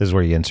 do. This is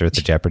where you insert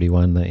the Jeopardy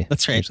one that you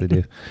That's right. usually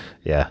do.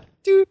 Yeah.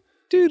 Do,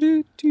 do,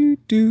 do, do,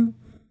 do,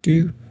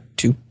 do,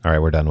 do. All right,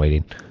 we're done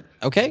waiting.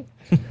 Okay.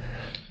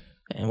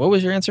 And what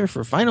was your answer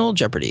for Final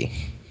Jeopardy?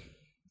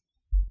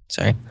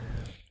 Sorry.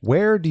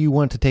 Where do you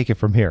want to take it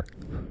from here?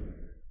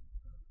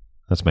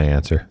 That's my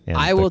answer. And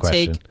I the will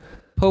question. take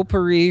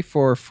Potpourri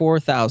for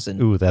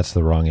 4,000. Ooh, that's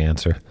the wrong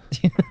answer.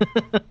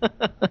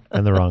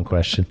 And the wrong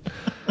question.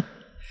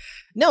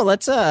 No,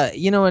 let's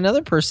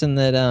another person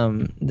that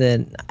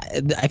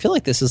I feel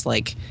like this is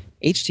like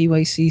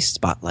HTYC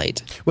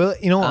spotlight. Well,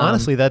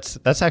 honestly,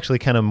 that's actually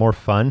kind of more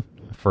fun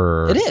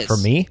for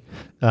me,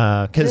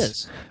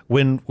 because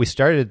when we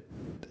started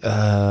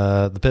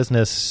the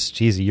business,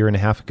 a year and a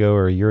half ago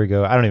or a year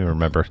ago, I don't even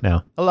remember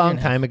now, a long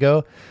time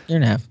ago, year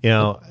and a half,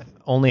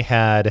 only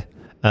had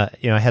I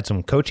had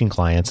some coaching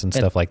clients and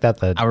stuff like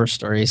that our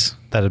stories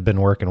that had been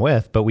working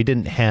with, but we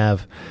didn't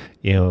have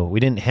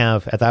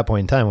at that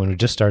point in time when we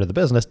just started the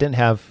business, didn't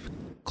have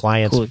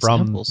clients cool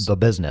from examples. the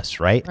business,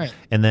 right?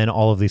 And then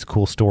all of these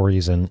cool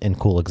stories and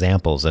cool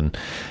examples, and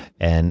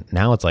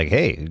now it's like,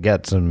 hey, you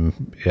got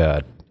some,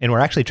 and we're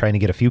actually trying to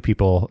get a few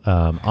people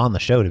on the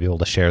show to be able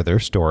to share their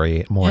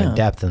story more in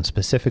depth and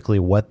specifically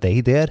what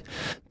they did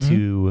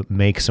to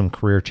make some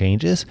career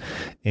changes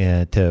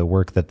and to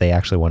work that they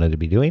actually wanted to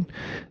be doing.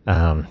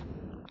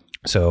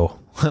 So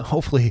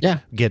hopefully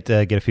get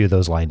a few of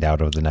those lined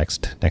out over the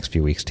next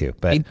few weeks too.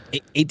 But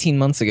 18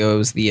 months ago, it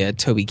was the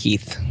Toby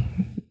Keith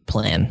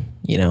plan.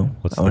 I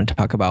want to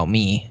talk about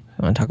me.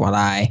 I want to talk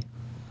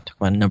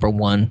about number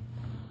one.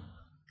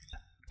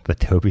 The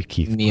Toby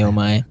Keith Me Oh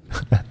My.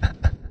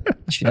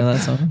 Did you know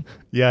that song?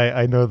 Yeah,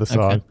 I know the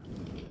song.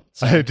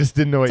 Okay. I just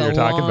didn't know what you were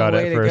talking about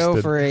at first.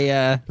 Go for a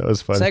that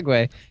was fun.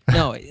 Segue.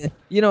 No,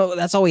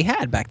 that's all we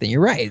had back then.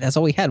 You're right. That's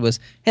all we had was,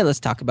 hey, let's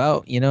talk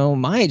about,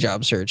 my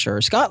job search,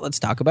 or Scott, let's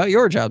talk about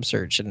your job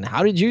search and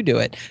how did you do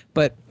it?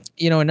 But,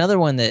 another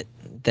one that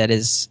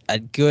is a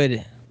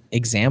good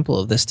example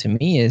of this to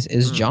me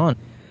is John.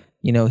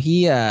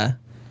 He's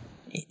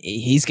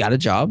got a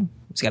job.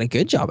 He's got a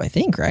good job, I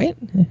think, right?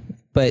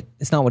 But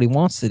it's not what he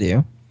wants to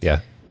do.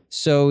 Yeah.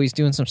 So he's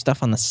doing some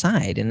stuff on the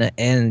side, and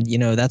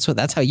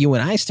that's how you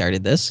and I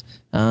started this.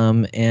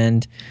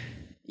 It's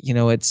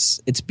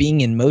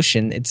being in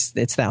motion. It's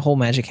that whole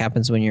magic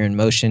happens when you're in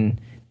motion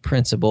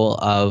principle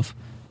of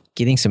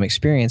getting some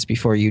experience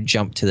before you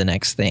jump to the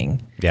next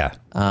thing. Yeah.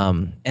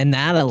 And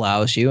that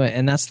allows you,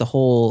 and that's the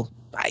whole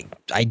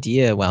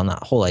idea. Well,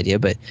 not whole idea,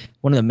 but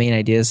one of the main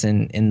ideas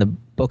in the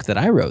book that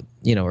I wrote,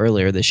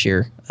 earlier this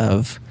year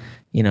of,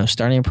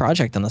 starting a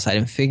project on the side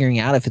and figuring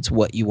out if it's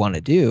what you want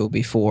to do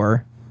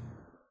before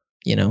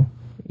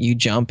you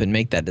jump and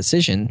make that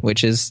decision,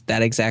 which is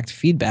that exact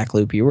feedback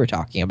loop you were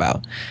talking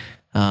about.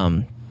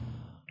 And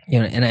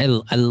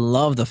I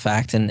love the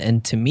fact,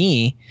 and to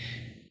me,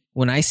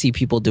 when I see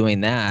people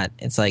doing that,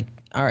 it's like,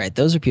 all right,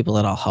 those are people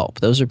that I'll help.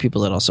 Those are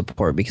people that I'll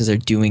support because they're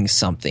doing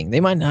something. They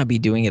might not be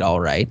doing it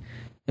all right.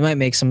 They might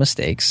make some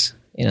mistakes.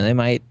 They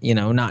might,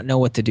 not know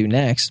what to do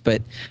next,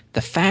 but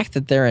the fact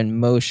that they're in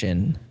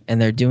motion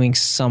and they're doing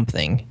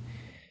something,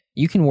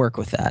 you can work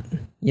with that.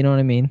 You know what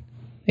I mean?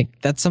 Like,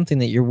 that's something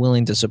that you're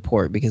willing to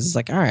support because it's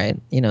like, all right,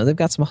 they've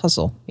got some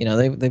hustle.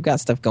 They've got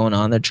stuff going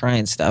on. They're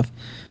trying stuff.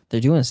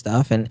 They're doing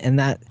stuff. And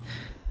that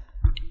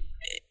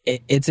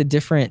it's a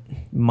different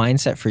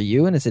mindset for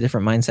you, and it's a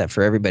different mindset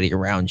for everybody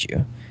around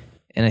you.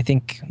 And I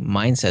think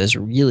mindset is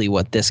really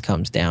what this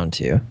comes down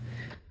to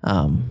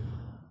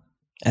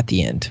at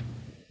the end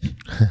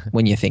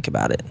when you think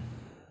about it.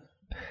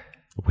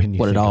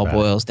 What it all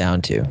boils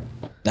down to.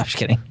 No, I'm just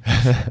kidding.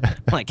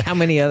 Like, how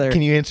many other?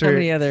 Can you answer? How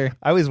many other?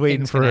 I was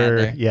waiting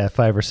for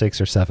 5 or 6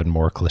 or 7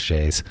 more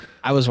cliches.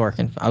 I was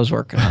working on it.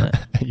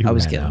 I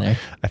was getting there.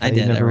 I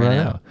did. Never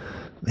ran out.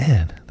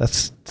 Man,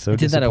 that's so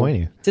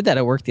disappointing. Did that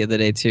at work the other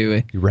day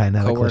too. You ran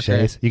out of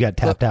cliches. You got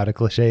tapped out of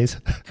cliches.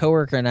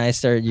 Coworker and I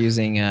started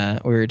using. We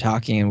were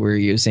talking and we were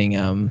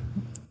using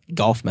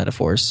golf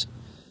metaphors.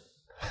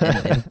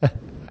 And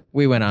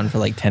we went on for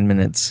like 10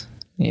 minutes.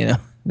 Then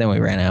we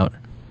ran out.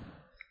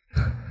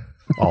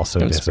 Also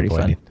it was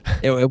disappointing.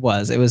 Pretty fun. It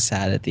was. It was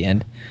sad at the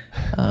end.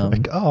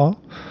 There's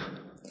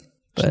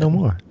no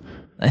more.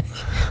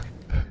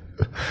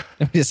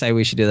 We decided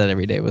we should do that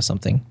every day with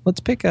something. Let's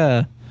pick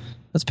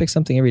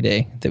something every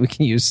day that we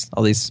can use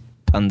all these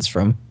puns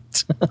from.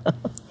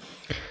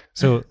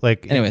 So,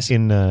 like, anyways,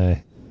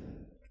 in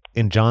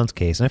John's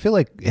case, and I feel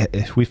like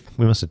we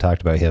must have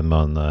talked about him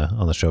on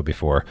the show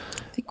before,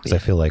 because I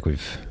feel like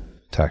we've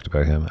talked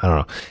about him. I don't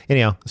know.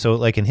 Anyhow, so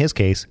like in his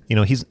case,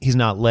 he's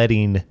not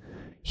letting.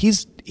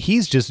 He's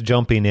just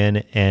jumping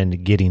in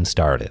and getting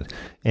started,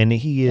 and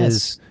he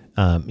is,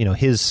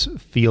 his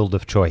field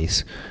of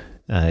choice,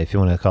 if you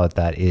want to call it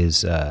that,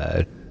 is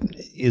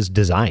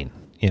design.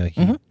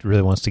 He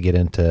really wants to get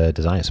into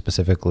design,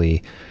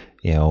 specifically,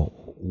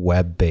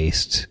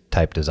 web-based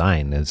type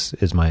design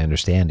is my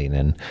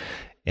understanding,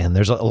 and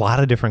there's a lot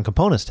of different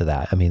components to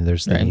that. I mean,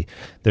 there's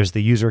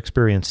the user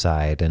experience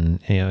side and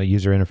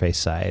user interface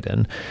side,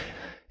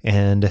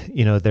 and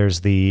there's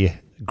the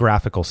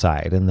graphical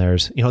side, and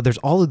there's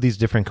all of these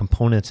different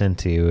components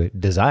into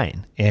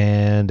design,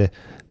 and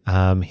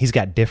he's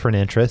got different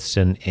interests,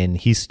 and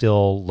he's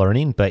still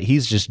learning, but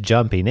he's just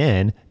jumping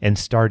in and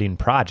starting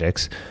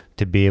projects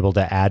to be able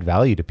to add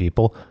value to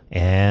people.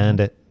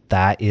 And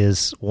that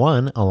is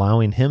one,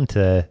 allowing him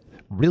to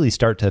really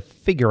start to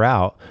figure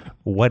out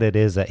what it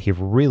is that he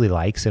really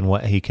likes and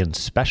what he can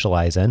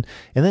specialize in,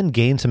 and then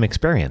gain some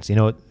experience.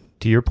 To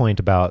your point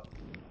about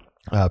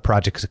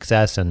project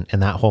success and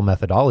that whole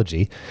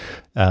methodology,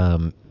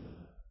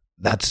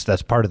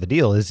 that's part of the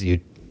deal. Is you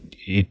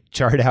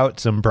chart out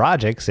some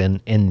projects,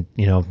 and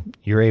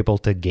you're able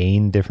to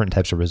gain different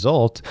types of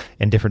results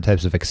and different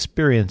types of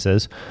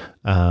experiences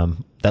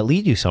that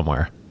lead you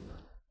somewhere,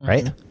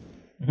 right?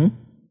 Mm-hmm.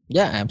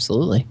 Yeah,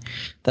 absolutely.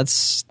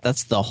 That's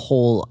the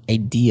whole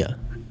idea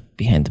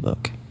behind the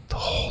book. The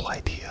whole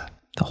idea.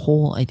 I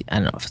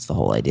don't know if it's the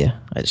whole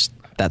idea.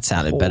 That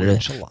sounded better.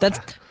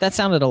 That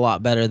sounded a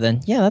lot better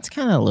than, that's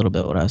kind of a little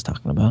bit what I was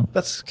talking about.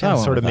 That's kind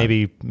of sort of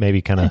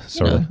maybe kind of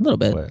sort of a little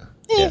bit.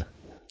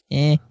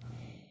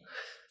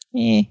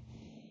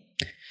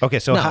 Okay,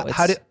 so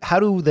how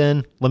do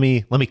then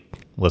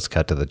let's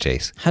cut to the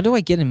chase. How do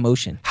I get in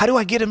motion? How do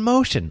I get in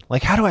motion?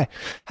 Like how do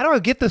I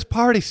get this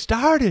party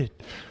started?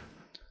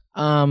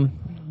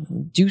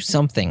 Do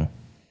something.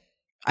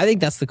 I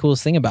think that's the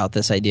coolest thing about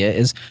this idea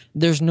is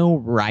there's no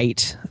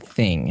right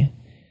thing.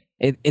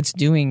 It's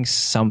doing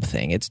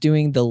something. It's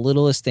doing the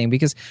littlest thing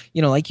because,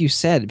 like you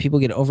said, people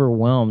get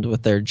overwhelmed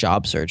with their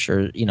job search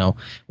or,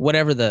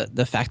 whatever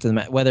the fact of the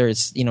matter, whether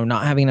it's,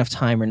 not having enough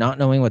time or not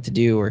knowing what to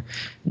do or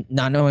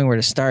not knowing where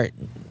to start.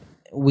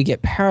 We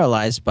get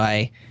paralyzed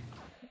by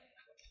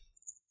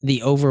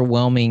the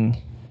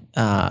overwhelming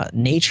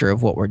nature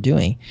of what we're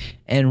doing.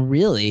 And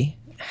really,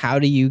 how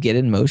do you get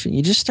in motion?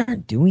 You just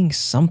start doing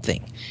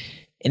something.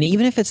 And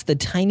even if it's the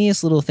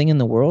tiniest little thing in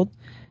the world,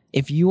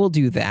 if you will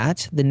do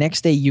that, the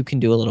next day you can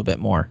do a little bit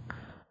more.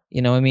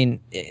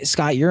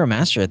 Scott, you're a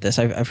master at this.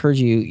 I've heard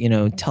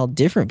you, tell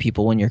different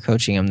people when you're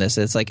coaching them this.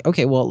 It's like,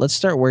 okay, well, let's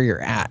start where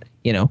you're at.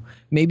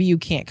 Maybe you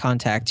can't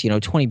contact,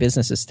 20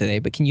 businesses today,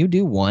 but can you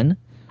do one?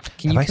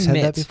 Have I said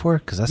that before?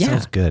 Because that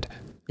sounds good.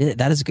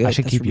 That is good. I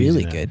should That's keep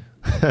really using good.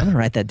 I'm going to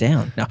write that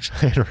down. No.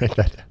 Write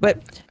that down.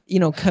 But,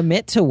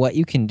 commit to what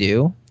you can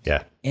do.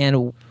 Yeah.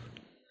 And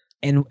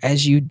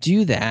as you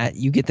do that,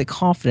 you get the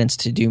confidence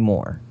to do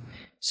more.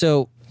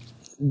 So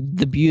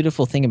the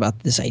beautiful thing about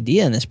this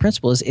idea and this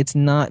principle is it's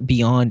not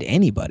beyond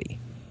anybody.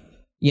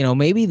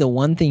 Maybe the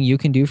one thing you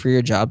can do for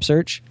your job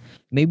search,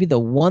 maybe the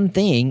one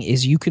thing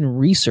is you can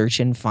research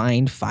and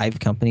find 5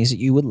 companies that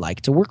you would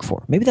like to work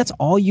for. Maybe that's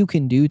all you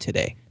can do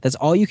today. That's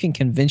all you can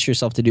convince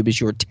yourself to do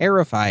because you're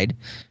terrified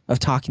of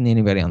talking to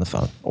anybody on the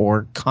phone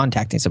or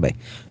contacting somebody.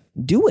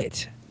 Do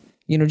it.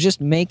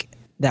 Just make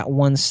that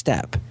one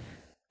step.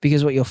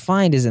 Because what you'll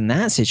find is in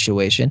that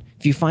situation,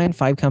 if you find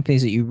 5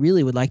 companies that you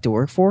really would like to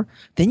work for,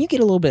 then you get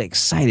a little bit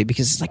excited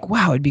because it's like,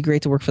 wow, it'd be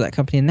great to work for that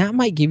company. And that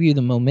might give you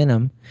the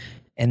momentum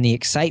and the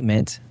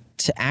excitement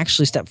to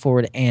actually step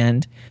forward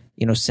and,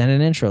 send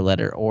an intro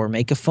letter or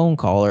make a phone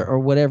call or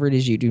whatever it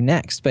is you do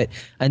next. But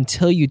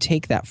until you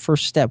take that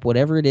first step,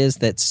 whatever it is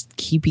that's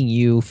keeping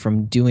you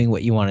from doing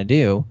what you want to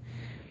do,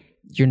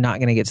 you're not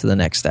going to get to the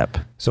next step.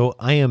 So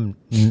I am,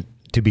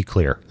 to be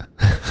clear,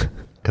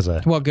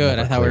 well, good.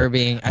 I thought we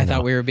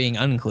were being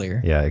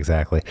unclear. Yeah,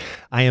 exactly.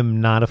 I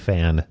am not a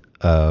fan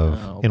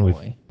of,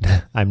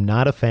 I'm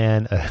not a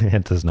fan.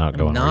 It does not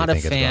go. Not a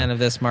fan of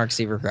this Mark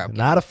Sieverkrop.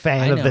 Not a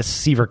fan of this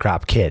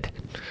Sieverkrop kid.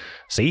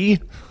 See,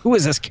 who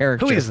is this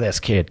character? Who is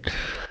this kid?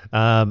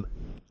 I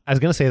was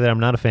going to say that I'm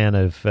not a fan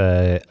of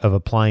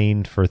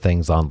applying for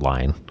things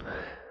online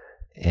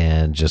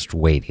and just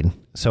waiting.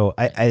 So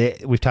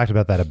we've talked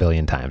about that a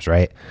billion times,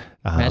 right?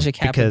 Magic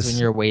happens when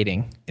you're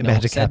waiting.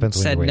 Magic happens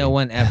when you're waiting. Said no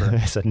one ever.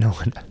 I said no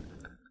one.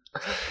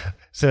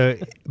 So,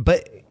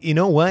 but you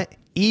know what?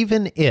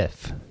 Even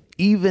if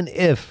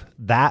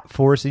that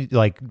forces,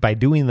 like by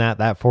doing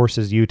that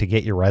forces you to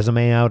get your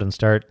resume out and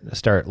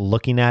start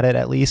looking at it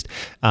at least,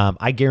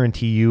 I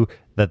guarantee you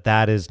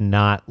that is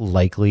not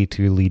likely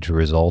to lead to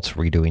results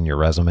redoing your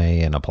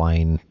resume and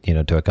applying,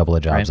 to a couple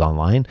of jobs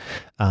online.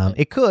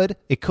 It could,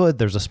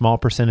 there's a small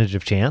percentage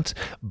of chance,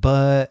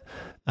 but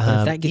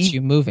if that gets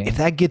you moving. If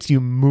that gets you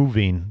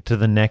moving to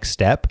the next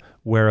step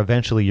where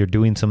eventually you're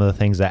doing some of the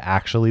things that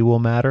actually will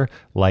matter,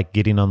 like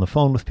getting on the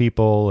phone with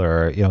people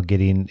or,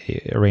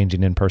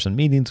 arranging in-person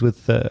meetings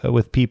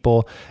with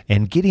people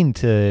and getting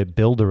to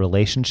build a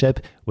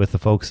relationship with the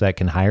folks that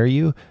can hire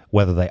you,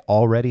 whether they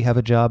already have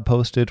a job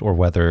posted or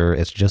whether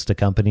it's just a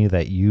company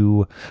that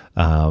you,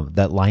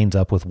 that lines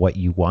up with what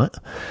you want,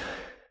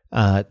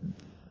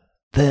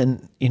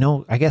 then,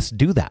 I guess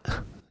do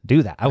that.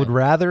 I would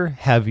rather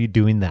have you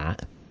doing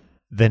that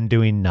than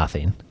doing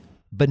nothing.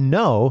 But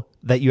know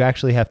that you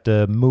actually have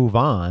to move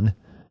on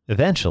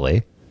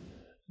eventually,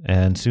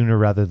 and sooner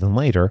rather than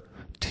later,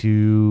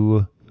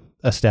 to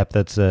a step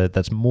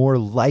that's more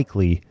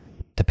likely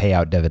to pay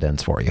out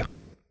dividends for you.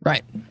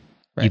 Right.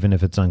 Even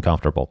if it's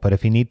uncomfortable. But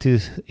if you need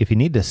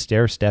to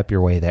stair step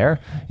your way there,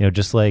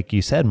 just like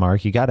you said,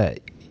 Mark, you gotta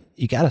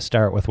you got to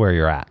start with where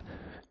you're at.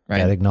 Right.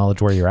 You got to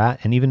acknowledge where you're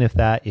at. And even if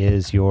that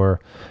is your,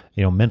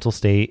 mental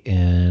state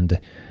and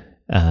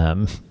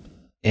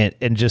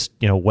just,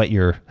 what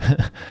you're,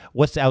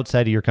 what's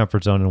outside of your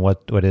comfort zone and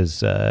what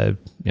is,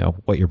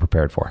 what you're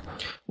prepared for.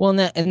 Well,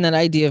 and that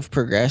idea of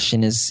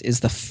progression is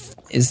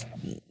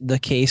the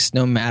case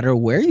no matter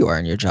where you are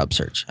in your job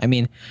search. I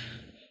mean,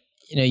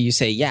 you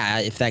say, yeah,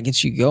 if that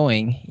gets you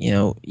going,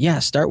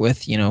 start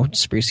with,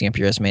 sprucing up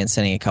your resume and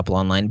sending a couple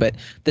online. But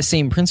the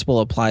same principle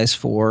applies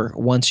for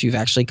once you've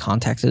actually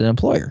contacted an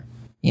employer.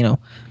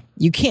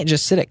 You can't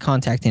just sit at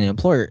contacting an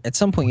employer. At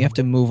some point, you have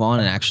to move on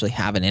and actually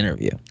have an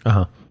interview.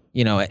 Uh-huh.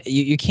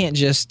 You can't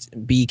just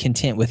be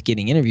content with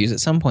getting interviews. At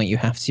some point, you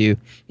have to,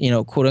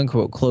 quote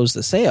unquote, close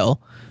the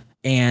sale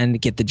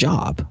and get the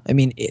job. I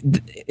mean,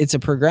 it's a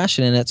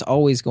progression, and it's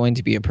always going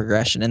to be a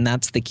progression. And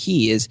that's the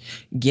key, is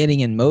getting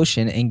in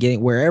motion and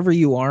getting wherever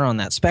you are on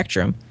that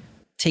spectrum,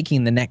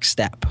 taking the next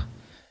step.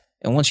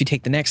 And once you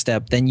take the next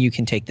step, then you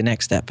can take the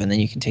next step, and then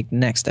you can take the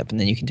next step, and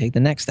then you can take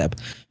the next step.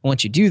 And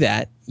once you do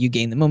that, you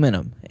gain the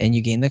momentum and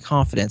you gain the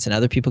confidence, and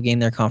other people gain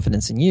their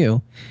confidence in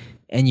you,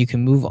 and you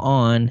can move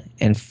on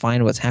and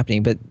find what's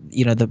happening. But,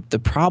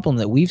 the problem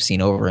that we've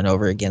seen over and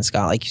over again,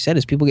 Scott, like you said,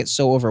 is people get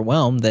so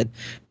overwhelmed that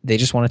they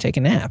just want to take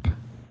a nap,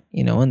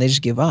 and they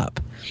just give up.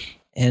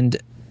 And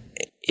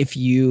if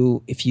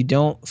you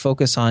don't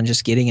focus on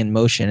just getting in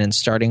motion and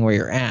starting where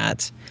you're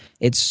at,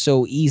 it's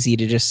so easy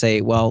to just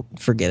say, well,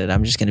 forget it.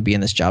 I'm just going to be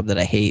in this job that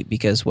I hate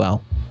because,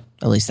 well,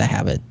 at least I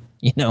have it,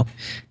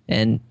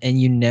 and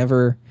you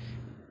never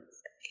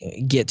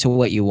get to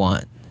what you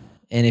want.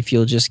 And if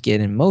you'll just get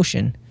in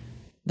motion,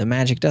 the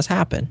magic does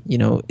happen.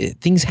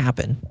 Things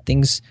happen.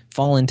 Things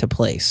fall into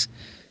place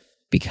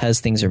because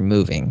things are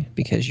moving,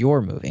 because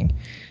you're moving.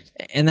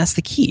 And that's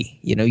the key.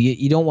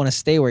 You don't want to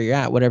stay where you're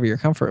at, whatever you're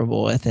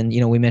comfortable with. And,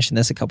 we mentioned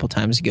this a couple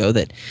times ago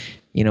that,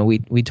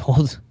 we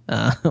told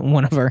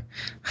one of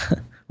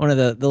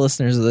the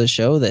listeners of the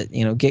show that,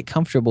 get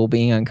comfortable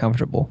being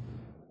uncomfortable.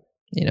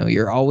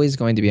 You're always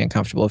going to be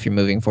uncomfortable if you're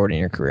moving forward in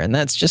your career. And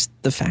that's just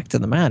the fact of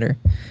the matter.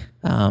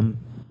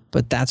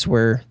 But that's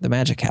where the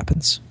magic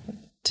happens,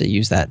 to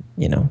use that,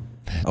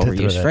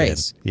 overused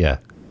phrase. Yeah.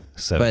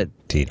 But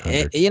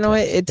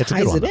it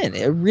ties it in.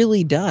 It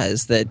really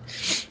does. That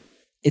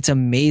it's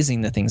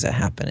amazing the things that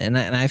happen. And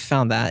I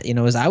found that,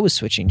 as I was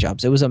switching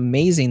jobs, it was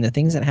amazing the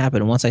things that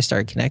happened once I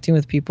started connecting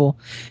with people,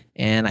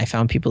 and I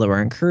found people that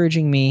were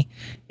encouraging me.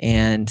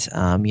 And,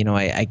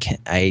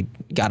 I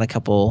got a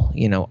couple,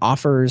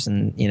 offers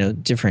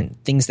and,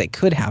 different things that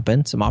could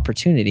happen, some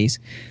opportunities.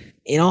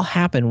 It all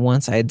happened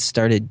once I had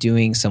started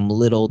doing some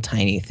little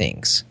tiny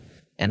things.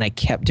 And I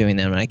kept doing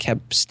them, and I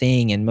kept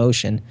staying in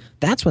motion.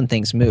 That's when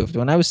things moved.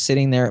 When I was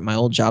sitting there at my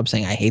old job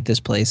saying, I hate this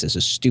place, this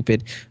is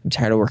stupid, I'm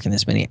tired of working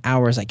this many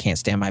hours, I can't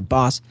stand my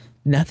boss,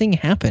 nothing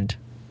happened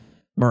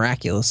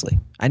miraculously.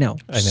 I know.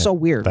 So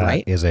weird,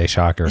 right? That is a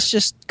shocker. It's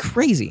just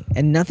crazy.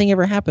 And nothing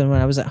ever happened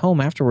when I was at home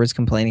afterwards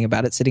complaining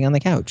about it sitting on the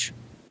couch.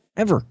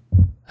 Ever.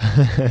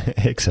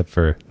 Except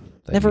for...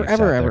 Never,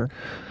 ever.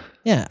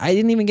 Yeah, I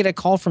didn't even get a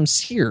call from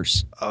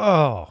Sears.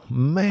 Oh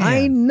man,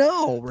 I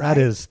know, right?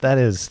 That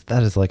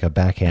is like a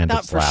backhanded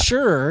Not slap. for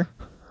sure.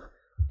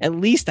 At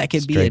least I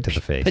could Straight be to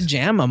the face.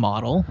 Pajama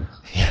model.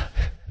 Yeah,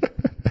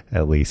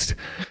 at least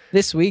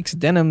This week's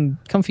denim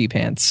comfy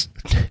pants.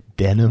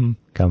 Denim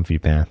comfy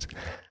pants.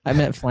 I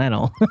meant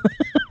flannel,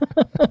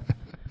 but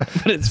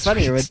it's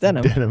funnier with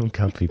denim. Denim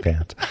comfy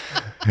pants.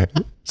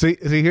 So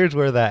here's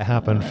where that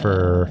happened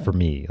for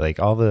me. Like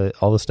all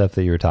the stuff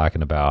that you were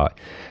talking about.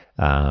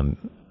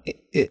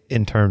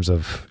 In terms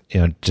of,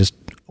 just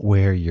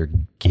where you're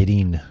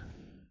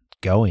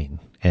going,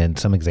 and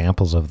some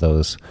examples of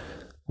those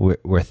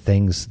were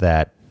things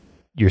that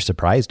you're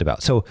surprised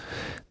about. So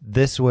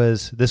this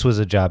was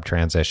a job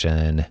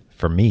transition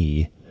for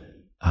me,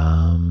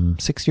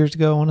 6 years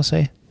ago, I want to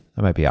say.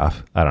 I might be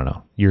off. I don't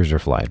know. Years are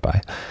flying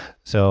by.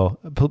 So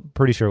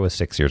pretty sure it was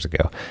 6 years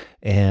ago.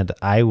 And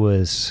I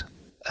was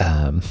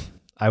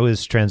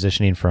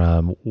transitioning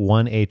from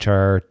one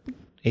HR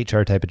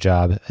type of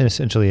job,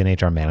 essentially an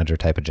HR manager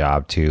type of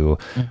job, to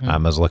I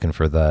was looking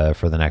for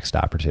the next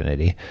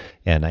opportunity.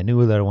 And I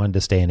knew that I wanted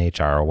to stay in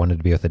HR. I wanted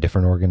to be with a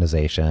different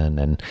organization,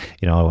 and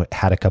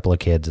had a couple of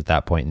kids at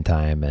that point in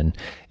time,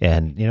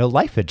 and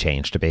life had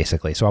changed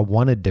basically. So I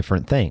wanted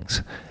different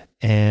things.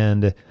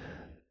 And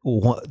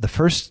the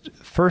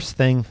first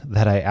thing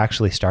that I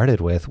actually started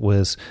with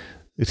was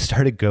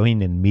started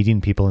going and meeting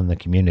people in the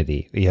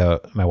community.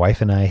 My wife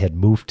and I had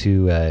moved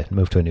to a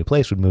new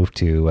place. We'd moved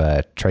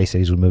to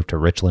Tri-Cities. We moved to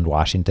Richland,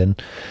 Washington,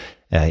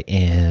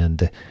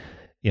 and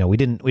we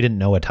didn't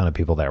know a ton of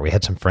people there. We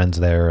had some friends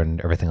there and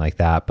everything like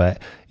that.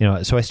 But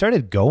so I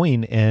started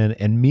going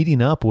and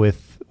meeting up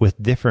with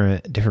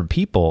different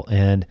people,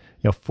 and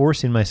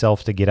forcing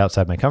myself to get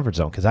outside my comfort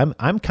zone, because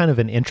I'm kind of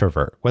an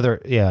introvert.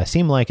 Whether I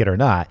seem like it or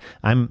not,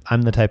 I'm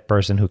the type of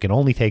person who can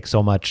only take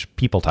so much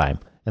people time,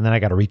 and then I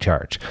got to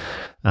recharge.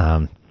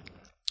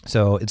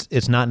 So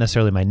it's not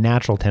necessarily my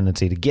natural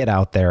tendency to get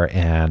out there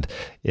and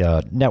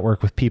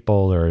network with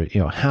people, or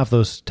have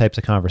those types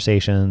of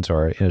conversations,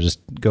 or just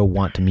go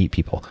want to meet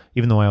people,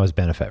 even though I always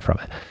benefit from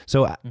it.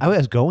 So I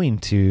was going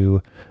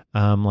to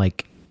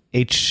like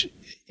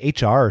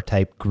HR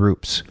type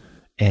groups,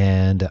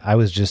 and I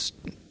was just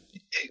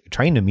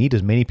trying to meet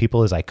as many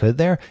people as I could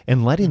there,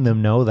 and letting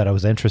them know that I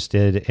was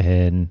interested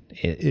in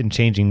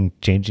changing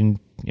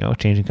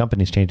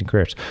companies, changing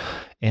careers.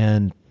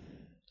 And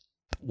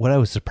what I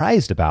was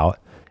surprised about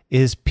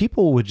is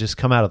people would just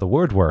come out of the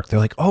woodwork. They're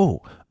like,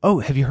 oh,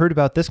 have you heard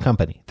about this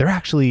company? They're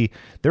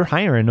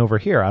hiring over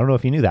here. I don't know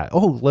if you knew that.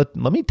 Oh, let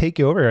me take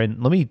you over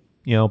and let me,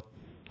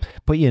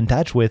 put you in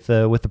touch with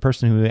the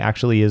person who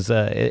actually is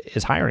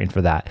hiring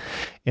for that.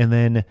 And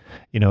then,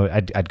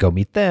 I'd go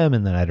meet them,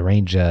 and then I'd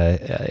arrange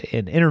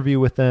an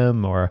interview with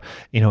them, or,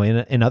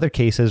 in other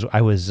cases,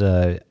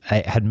 I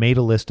had made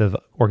a list of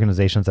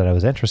organizations that I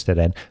was interested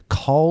in,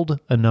 called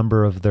a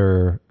number of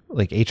their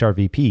like HR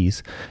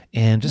VPs,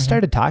 and just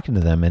started talking to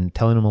them and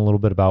telling them a little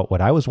bit about what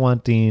I was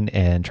wanting,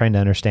 and trying to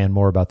understand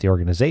more about the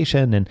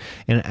organization, and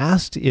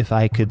asked if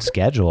I could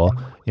schedule,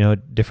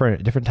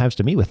 different times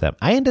to meet with them.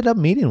 I ended up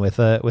meeting with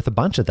a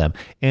bunch of them.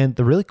 And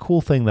the really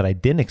cool thing that I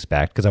didn't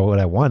expect, because what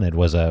I wanted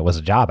was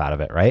a job out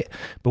of it, right?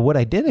 But what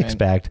I didn't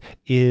expect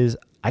is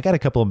I got a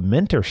couple of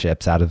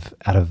mentorships out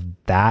of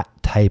that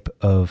type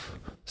of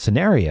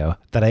scenario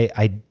that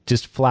I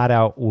just flat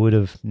out would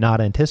have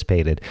not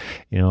anticipated.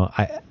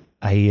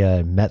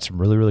 I met some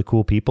really, really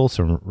cool people,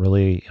 some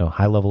really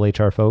high-level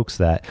HR folks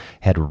that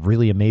had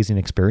really amazing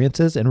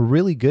experiences and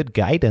really good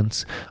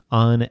guidance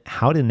on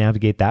how to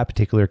navigate that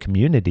particular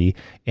community.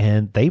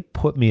 And they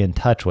put me in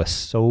touch with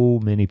so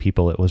many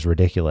people, it was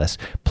ridiculous.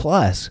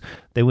 Plus,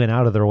 they went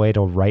out of their way to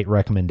write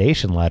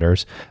recommendation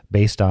letters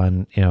based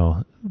on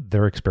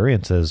their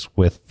experiences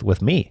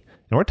with me.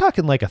 And we're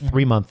talking like a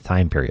 3-month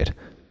time period.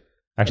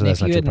 Actually,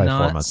 and if you had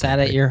not sat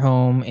at your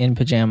home in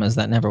pajamas,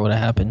 that never would have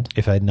happened.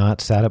 If I had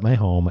not sat at my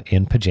home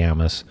in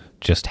pajamas,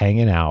 just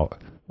hanging out,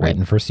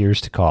 waiting for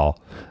Sears to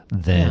call,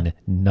 then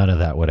none of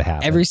that would have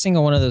happened. Every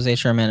single one of those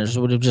HR managers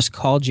would have just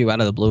called you out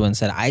of the blue and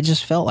said, I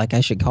just felt like I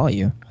should call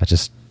you.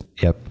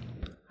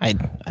 I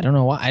don't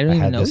know why. I don't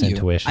even know you.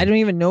 Intuition. I don't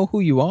even know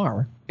who you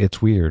are.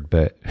 It's weird,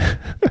 but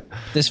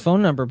this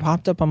phone number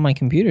popped up on my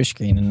computer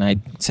screen, and I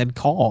said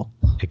call.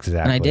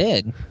 Exactly. And I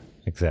did.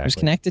 Exactly. It was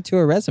connected to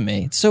a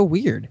resume. It's so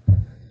weird.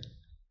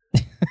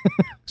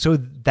 So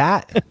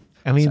that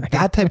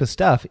type of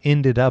stuff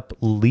ended up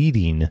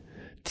leading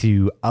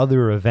to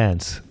other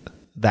events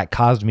that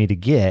caused me to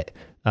get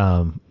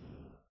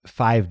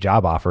 5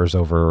 job offers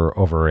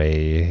over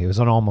it was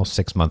an almost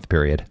 6-month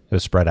period. It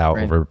was spread out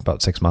over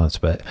about 6 months,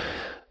 but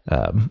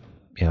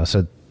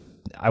so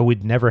I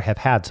would never have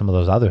had some of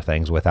those other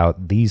things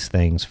without these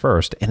things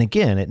first. And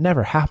again, it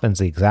never happens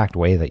the exact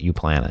way that you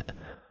plan it.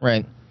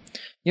 Right.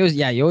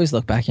 You always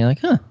look back and you're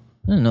like, I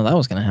didn't know that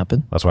was going to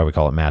happen. That's why we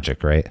call it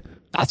magic, right?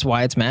 That's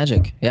why it's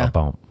magic. Yeah.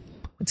 Boom.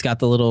 It's got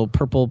the little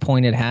purple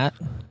pointed hat,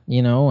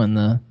 and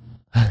the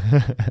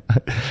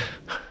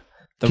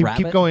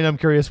keep going. I'm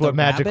curious what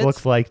magic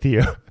looks like to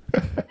you.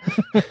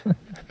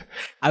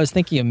 I was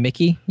thinking of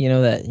Mickey,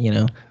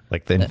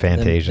 like the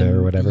Fantasia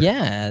or whatever.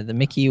 Yeah, the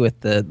Mickey with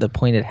the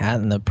pointed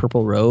hat and the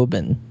purple robe.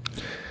 And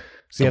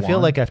see, I feel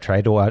like I've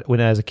tried to watch, when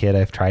I was a kid,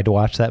 I've tried to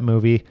watch that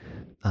movie.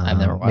 I've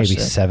never watched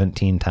maybe it.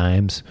 17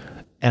 times,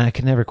 and I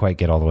could never quite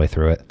get all the way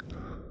through it.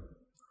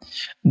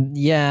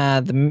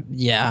 Yeah,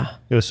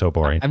 it was so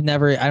boring. I don't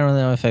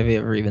know if I've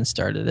ever even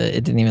started it.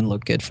 It didn't even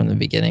look good from the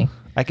beginning.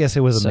 I guess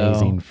it was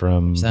amazing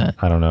from,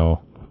 I don't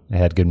know, it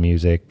had good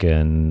music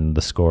and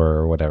the score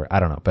or whatever. I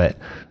don't know, but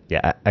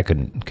yeah, I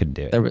couldn't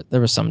do it.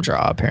 There was some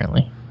draw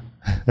apparently.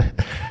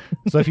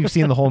 So if you've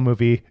seen the whole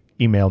movie,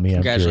 email me.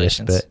 Congratulations.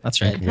 I'm curious.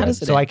 That's right. How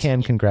does it end? I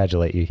can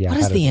congratulate you. Yeah. What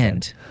is the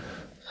end?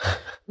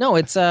 No,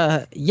 it's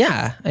I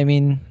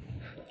mean,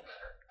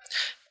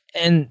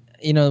 and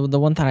the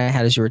one thought I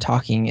had as you were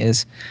talking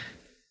is,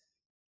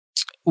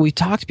 we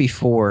talked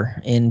before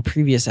in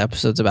previous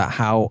episodes about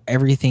how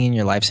everything in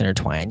your life's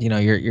intertwined.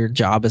 Your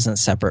job isn't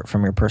separate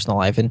from your personal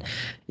life. And,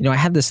 I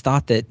had this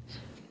thought that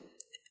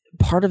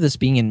part of this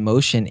being in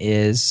motion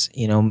is,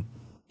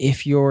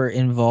 if you're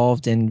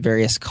involved in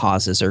various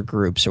causes or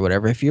groups or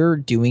whatever, if you're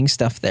doing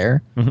stuff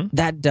there,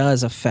 that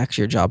does affect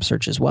your job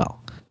search as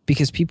well.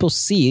 Because people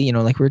see,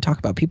 like we were talking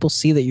about, people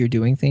see that you're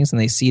doing things, and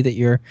they see that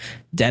you're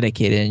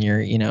dedicated and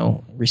you're,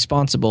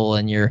 responsible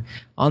and you're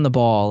on the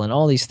ball and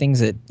all these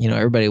things that,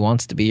 everybody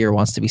wants to be or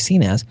wants to be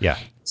seen as. Yeah.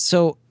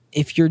 So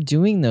if you're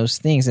doing those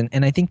things,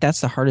 and I think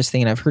that's the hardest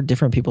thing, and I've heard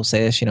different people say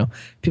this,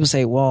 people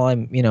say, well,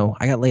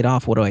 I got laid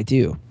off. What do I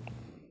do?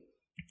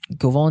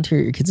 Go volunteer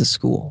at your kids'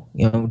 school.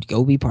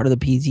 Go be part of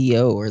the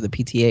PTO or the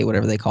PTA,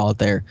 whatever they call it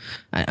there.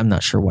 I'm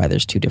not sure why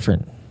there's two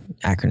different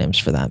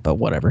acronyms for that, but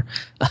whatever.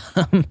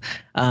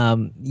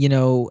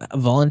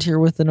 Volunteer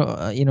with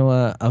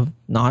a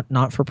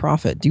not for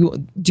profit.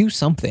 Do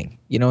something,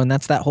 and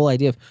that's that whole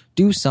idea of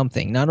do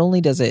something. Not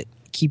only does it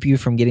keep you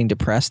from getting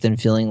depressed and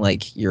feeling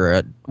like you're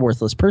a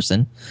worthless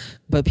person,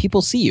 but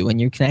people see you and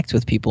you connect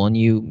with people and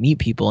you meet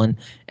people, and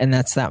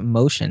that's that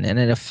motion, and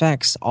it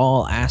affects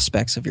all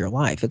aspects of your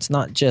life. It's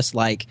not just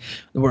like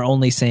we're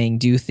only saying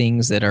do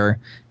things that are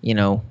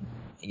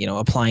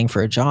applying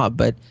for a job,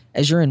 but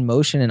as you're in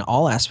motion in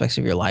all aspects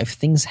of your life,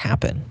 things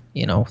happen.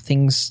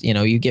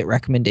 You get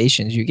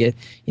recommendations, you get,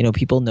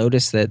 people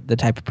notice that the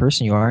type of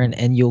person you are,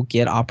 and you'll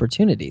get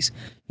opportunities.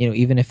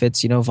 Even if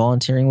it's,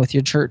 volunteering with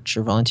your church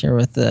or volunteering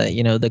with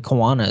the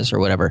Kiwanis or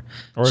whatever,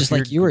 or just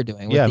like you were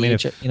doing with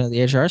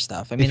the HR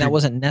stuff. That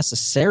wasn't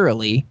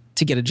necessarily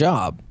to get a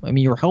job.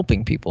 You were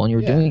helping people and you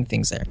were doing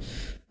things there.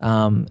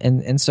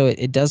 And so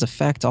it does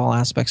affect all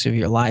aspects of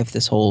your life,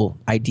 this whole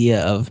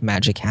idea of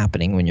magic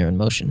happening when you're in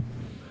motion.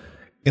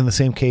 In the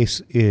same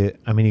case, you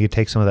could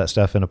take some of that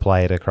stuff and apply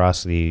it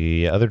across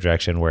the other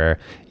direction, where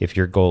if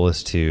your goal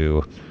is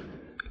to...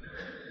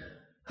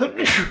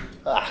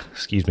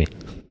 excuse me.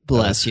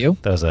 Bless you.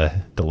 That was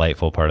a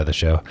delightful part of the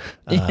show.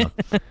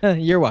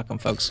 You're welcome,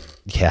 folks.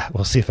 Yeah,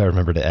 we'll see if I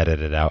remember to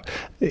edit it out.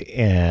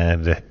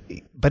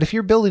 But if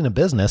you're building a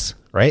business,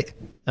 right?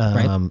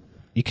 Right.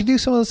 You can do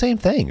some of the same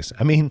things.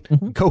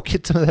 Go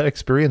get some of that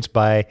experience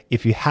by,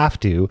 if you have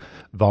to,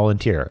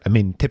 volunteer.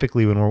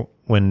 Typically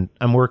when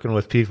I'm working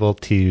with people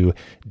to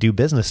do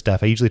business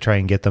stuff, I usually try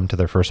and get them to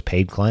their first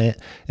paid client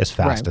as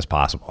fast as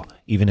possible,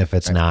 even if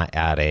it's not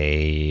at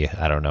even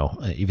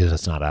if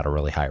it's not at a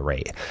really high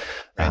rate.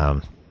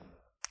 Right.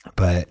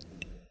 But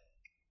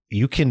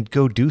you can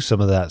go do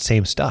some of that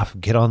same stuff.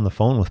 Get on the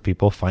phone with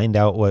people, find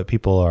out what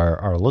people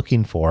are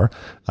looking for,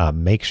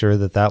 make sure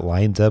that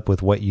lines up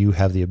with what you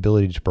have the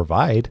ability to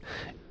provide,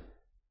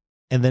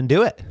 and then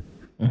do it.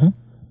 Mm-hmm.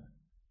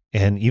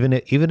 And even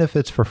if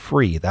it's for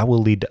free, that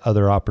will lead to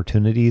other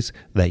opportunities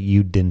that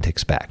you didn't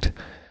expect.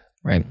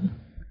 Right.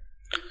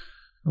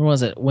 What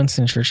was it?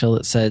 Winston Churchill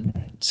that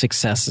said,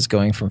 "Success is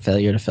going from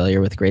failure to failure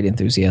with great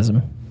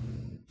enthusiasm."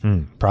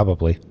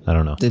 Probably. I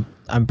don't know.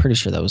 I'm pretty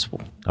sure that was.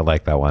 I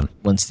like that one.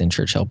 Winston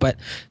Churchill. But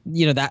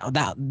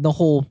that the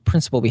whole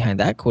principle behind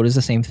that quote is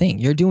the same thing.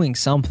 You're doing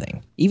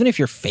something. Even if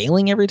you're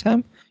failing every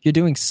time, you're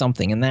doing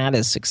something, and that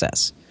is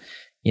success.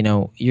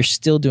 You're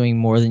still doing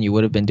more than you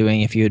would have been doing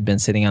if you had been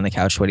sitting on the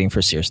couch waiting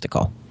for Sears to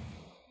call.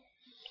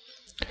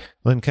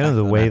 Well, and kind of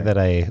the way that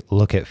I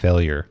look at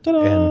failure,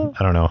 and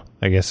I don't know,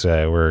 I guess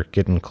we're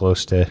getting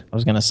close to... I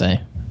was going to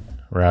say.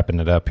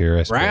 Wrapping it up here,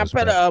 I suppose.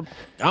 Wrap it up.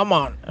 Come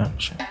on. Oh,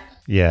 sure.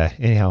 Yeah,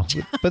 anyhow.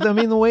 But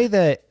the way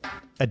that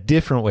a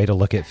different way to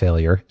look at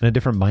failure and a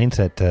different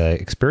mindset to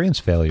experience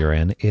failure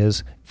in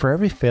is, for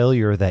every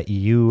failure that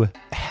you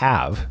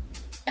have,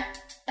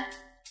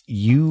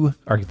 you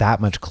are that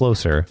much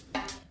closer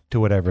to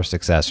whatever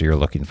success you're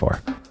looking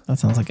for. That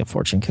sounds like a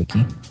fortune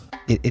cookie.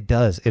 It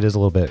does. It is a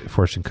little bit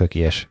fortune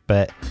cookie-ish,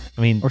 but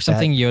or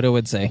something Yoda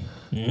would say.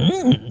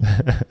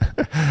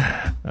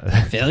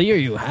 Failure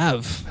you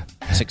have,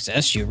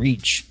 success you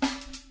reach.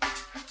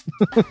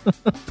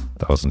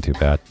 That wasn't too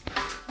bad.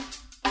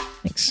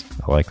 Thanks.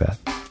 I like that.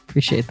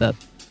 Appreciate that.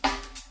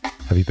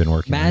 Have you been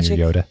working on your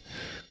Yoda?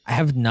 I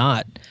have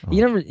not.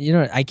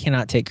 Oh. I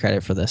cannot take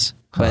credit for this,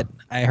 but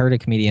I heard a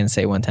comedian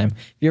say one time,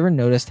 have you ever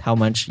noticed how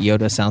much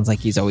Yoda sounds like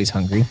he's always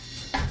hungry?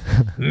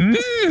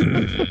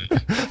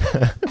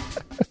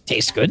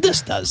 Tastes good,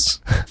 this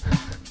does.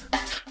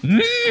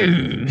 You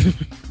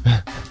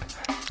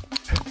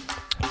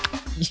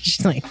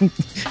should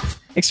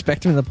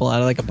expect him to pull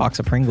out a box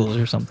of Pringles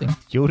or something.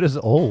 Yoda's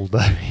old.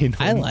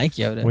 I like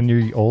Yoda. When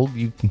you're old,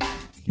 you can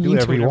do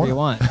whatever you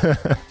want.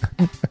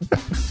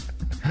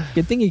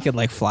 Good thing he could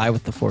fly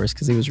with the Force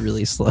because he was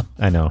really slow.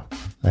 I know.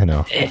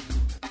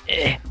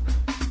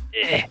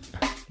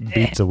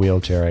 Beats a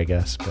wheelchair, I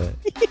guess, but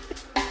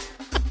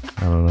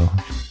I don't know.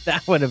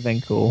 That would have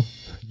been cool.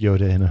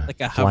 Yoda in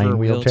a flying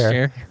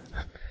wheelchair.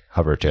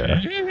 Hover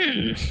chair.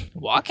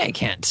 Walk I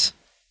can't.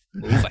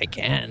 Move I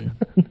can.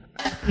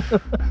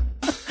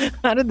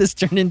 How did this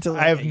turn into?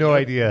 I have no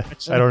idea.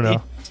 I don't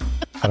know.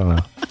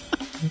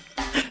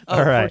 Oh,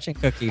 all right. Fortune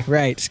cookie.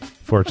 Right.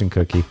 Fortune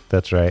cookie.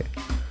 That's right.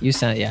 You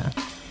sound, yeah.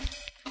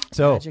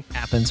 So magic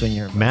happens when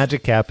you're in motion.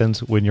 Magic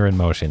happens when you're in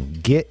motion.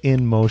 Get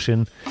in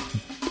motion.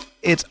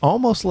 It's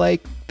almost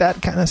like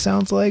that kind of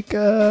sounds like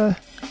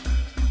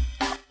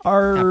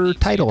our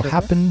title,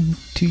 Happen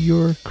to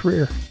Your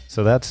Career.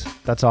 So that's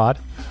odd.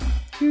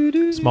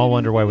 Small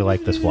wonder why we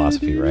like this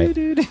philosophy, right?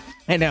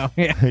 I know.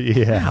 Yeah.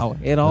 Yeah. Wow.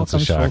 It all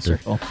comes full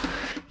circle.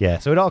 Yeah.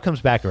 So it all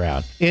comes back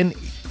around. And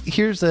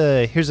here's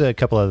a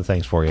couple other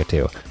things for you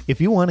too.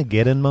 If you want to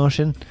get in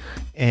motion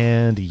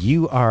and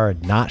you are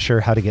not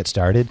sure how to get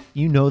started,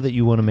 you know that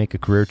you want to make a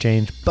career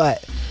change,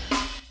 but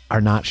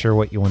are not sure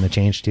what you want to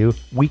change to,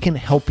 we can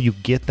help you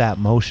get that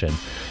motion.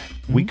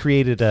 we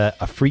created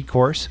a free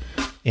course,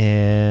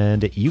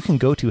 and you can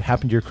go to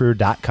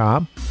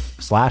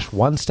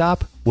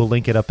happentoyourcareer.com/one-stop. We'll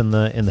link it up in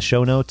the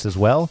show notes as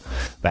well.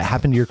 But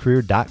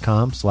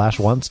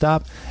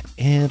happentoyourcareer.com/one-stop,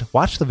 and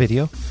watch the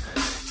video.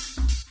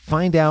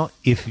 Find out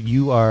if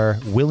you are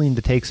willing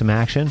to take some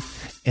action,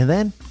 and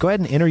then go ahead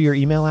and enter your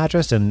email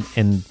address, and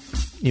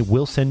it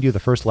will send you the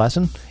first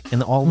lesson.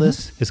 And all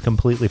this is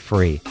completely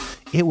free.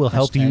 It will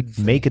help you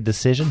make a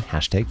decision.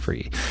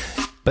 #free.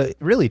 But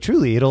really,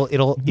 truly,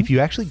 it'll if you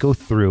actually go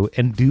through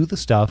and do the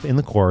stuff in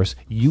the course,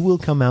 you will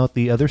come out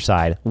the other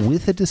side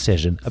with a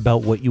decision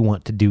about what you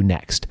want to do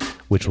next,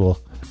 which will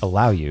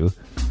allow you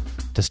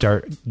to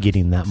start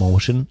getting that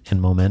motion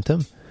and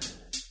momentum.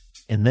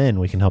 And then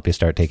we can help you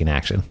start taking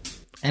action.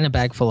 And a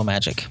bag full of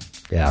magic.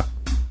 Yeah.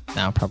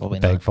 No, probably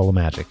not. Bag full of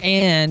magic.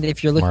 And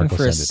if you're looking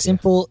for a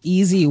simple,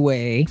 easy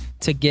way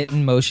to get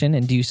in motion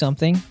and do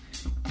something,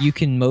 you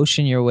can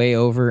motion your way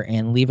over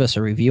and leave us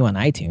a review on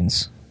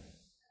iTunes.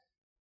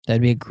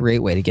 That'd be a great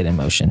way to get in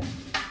motion.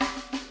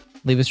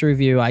 Leave us a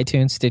review,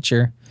 iTunes,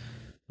 Stitcher.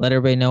 Let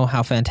everybody know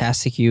how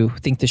fantastic you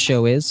think the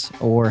show is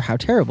or how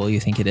terrible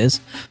you think it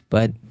is.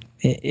 But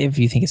if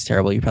you think it's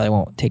terrible, you probably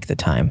won't take the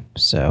time.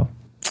 So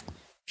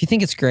if you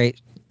think it's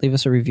great, leave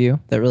us a review.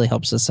 That really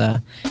helps us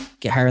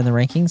get higher in the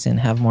rankings and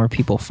have more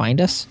people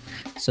find us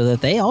so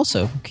that they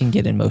also can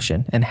get in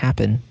motion and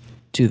happen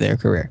to their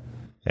career.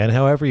 And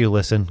however you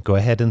listen, go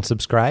ahead and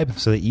subscribe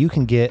so that you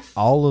can get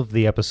all of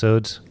the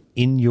episodes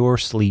in your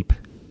sleep.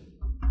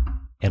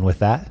 And with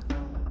that,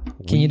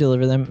 can you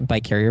deliver them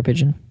by carrier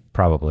pigeon?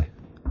 Probably.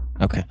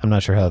 Okay. I'm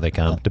not sure how they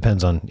come.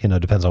 Depends on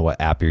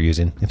what app you're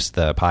using. If it's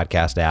the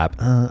podcast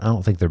app, I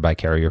don't think they're by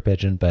carrier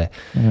pigeon, but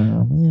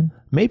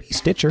maybe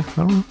Stitcher. I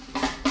don't know.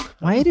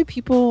 Why do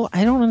people...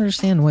 I don't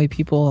understand why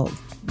people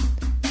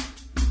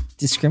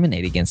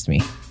discriminate against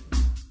me.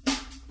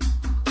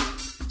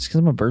 It's because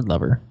I'm a bird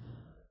lover.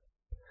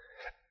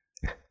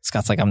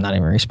 Scott's like, I'm not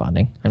even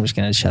responding. I'm just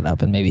going to shut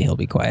up and maybe he'll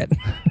be quiet.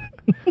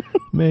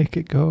 Make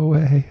it go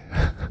away.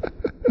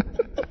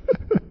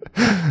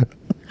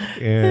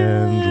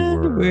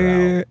 And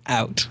we're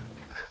out.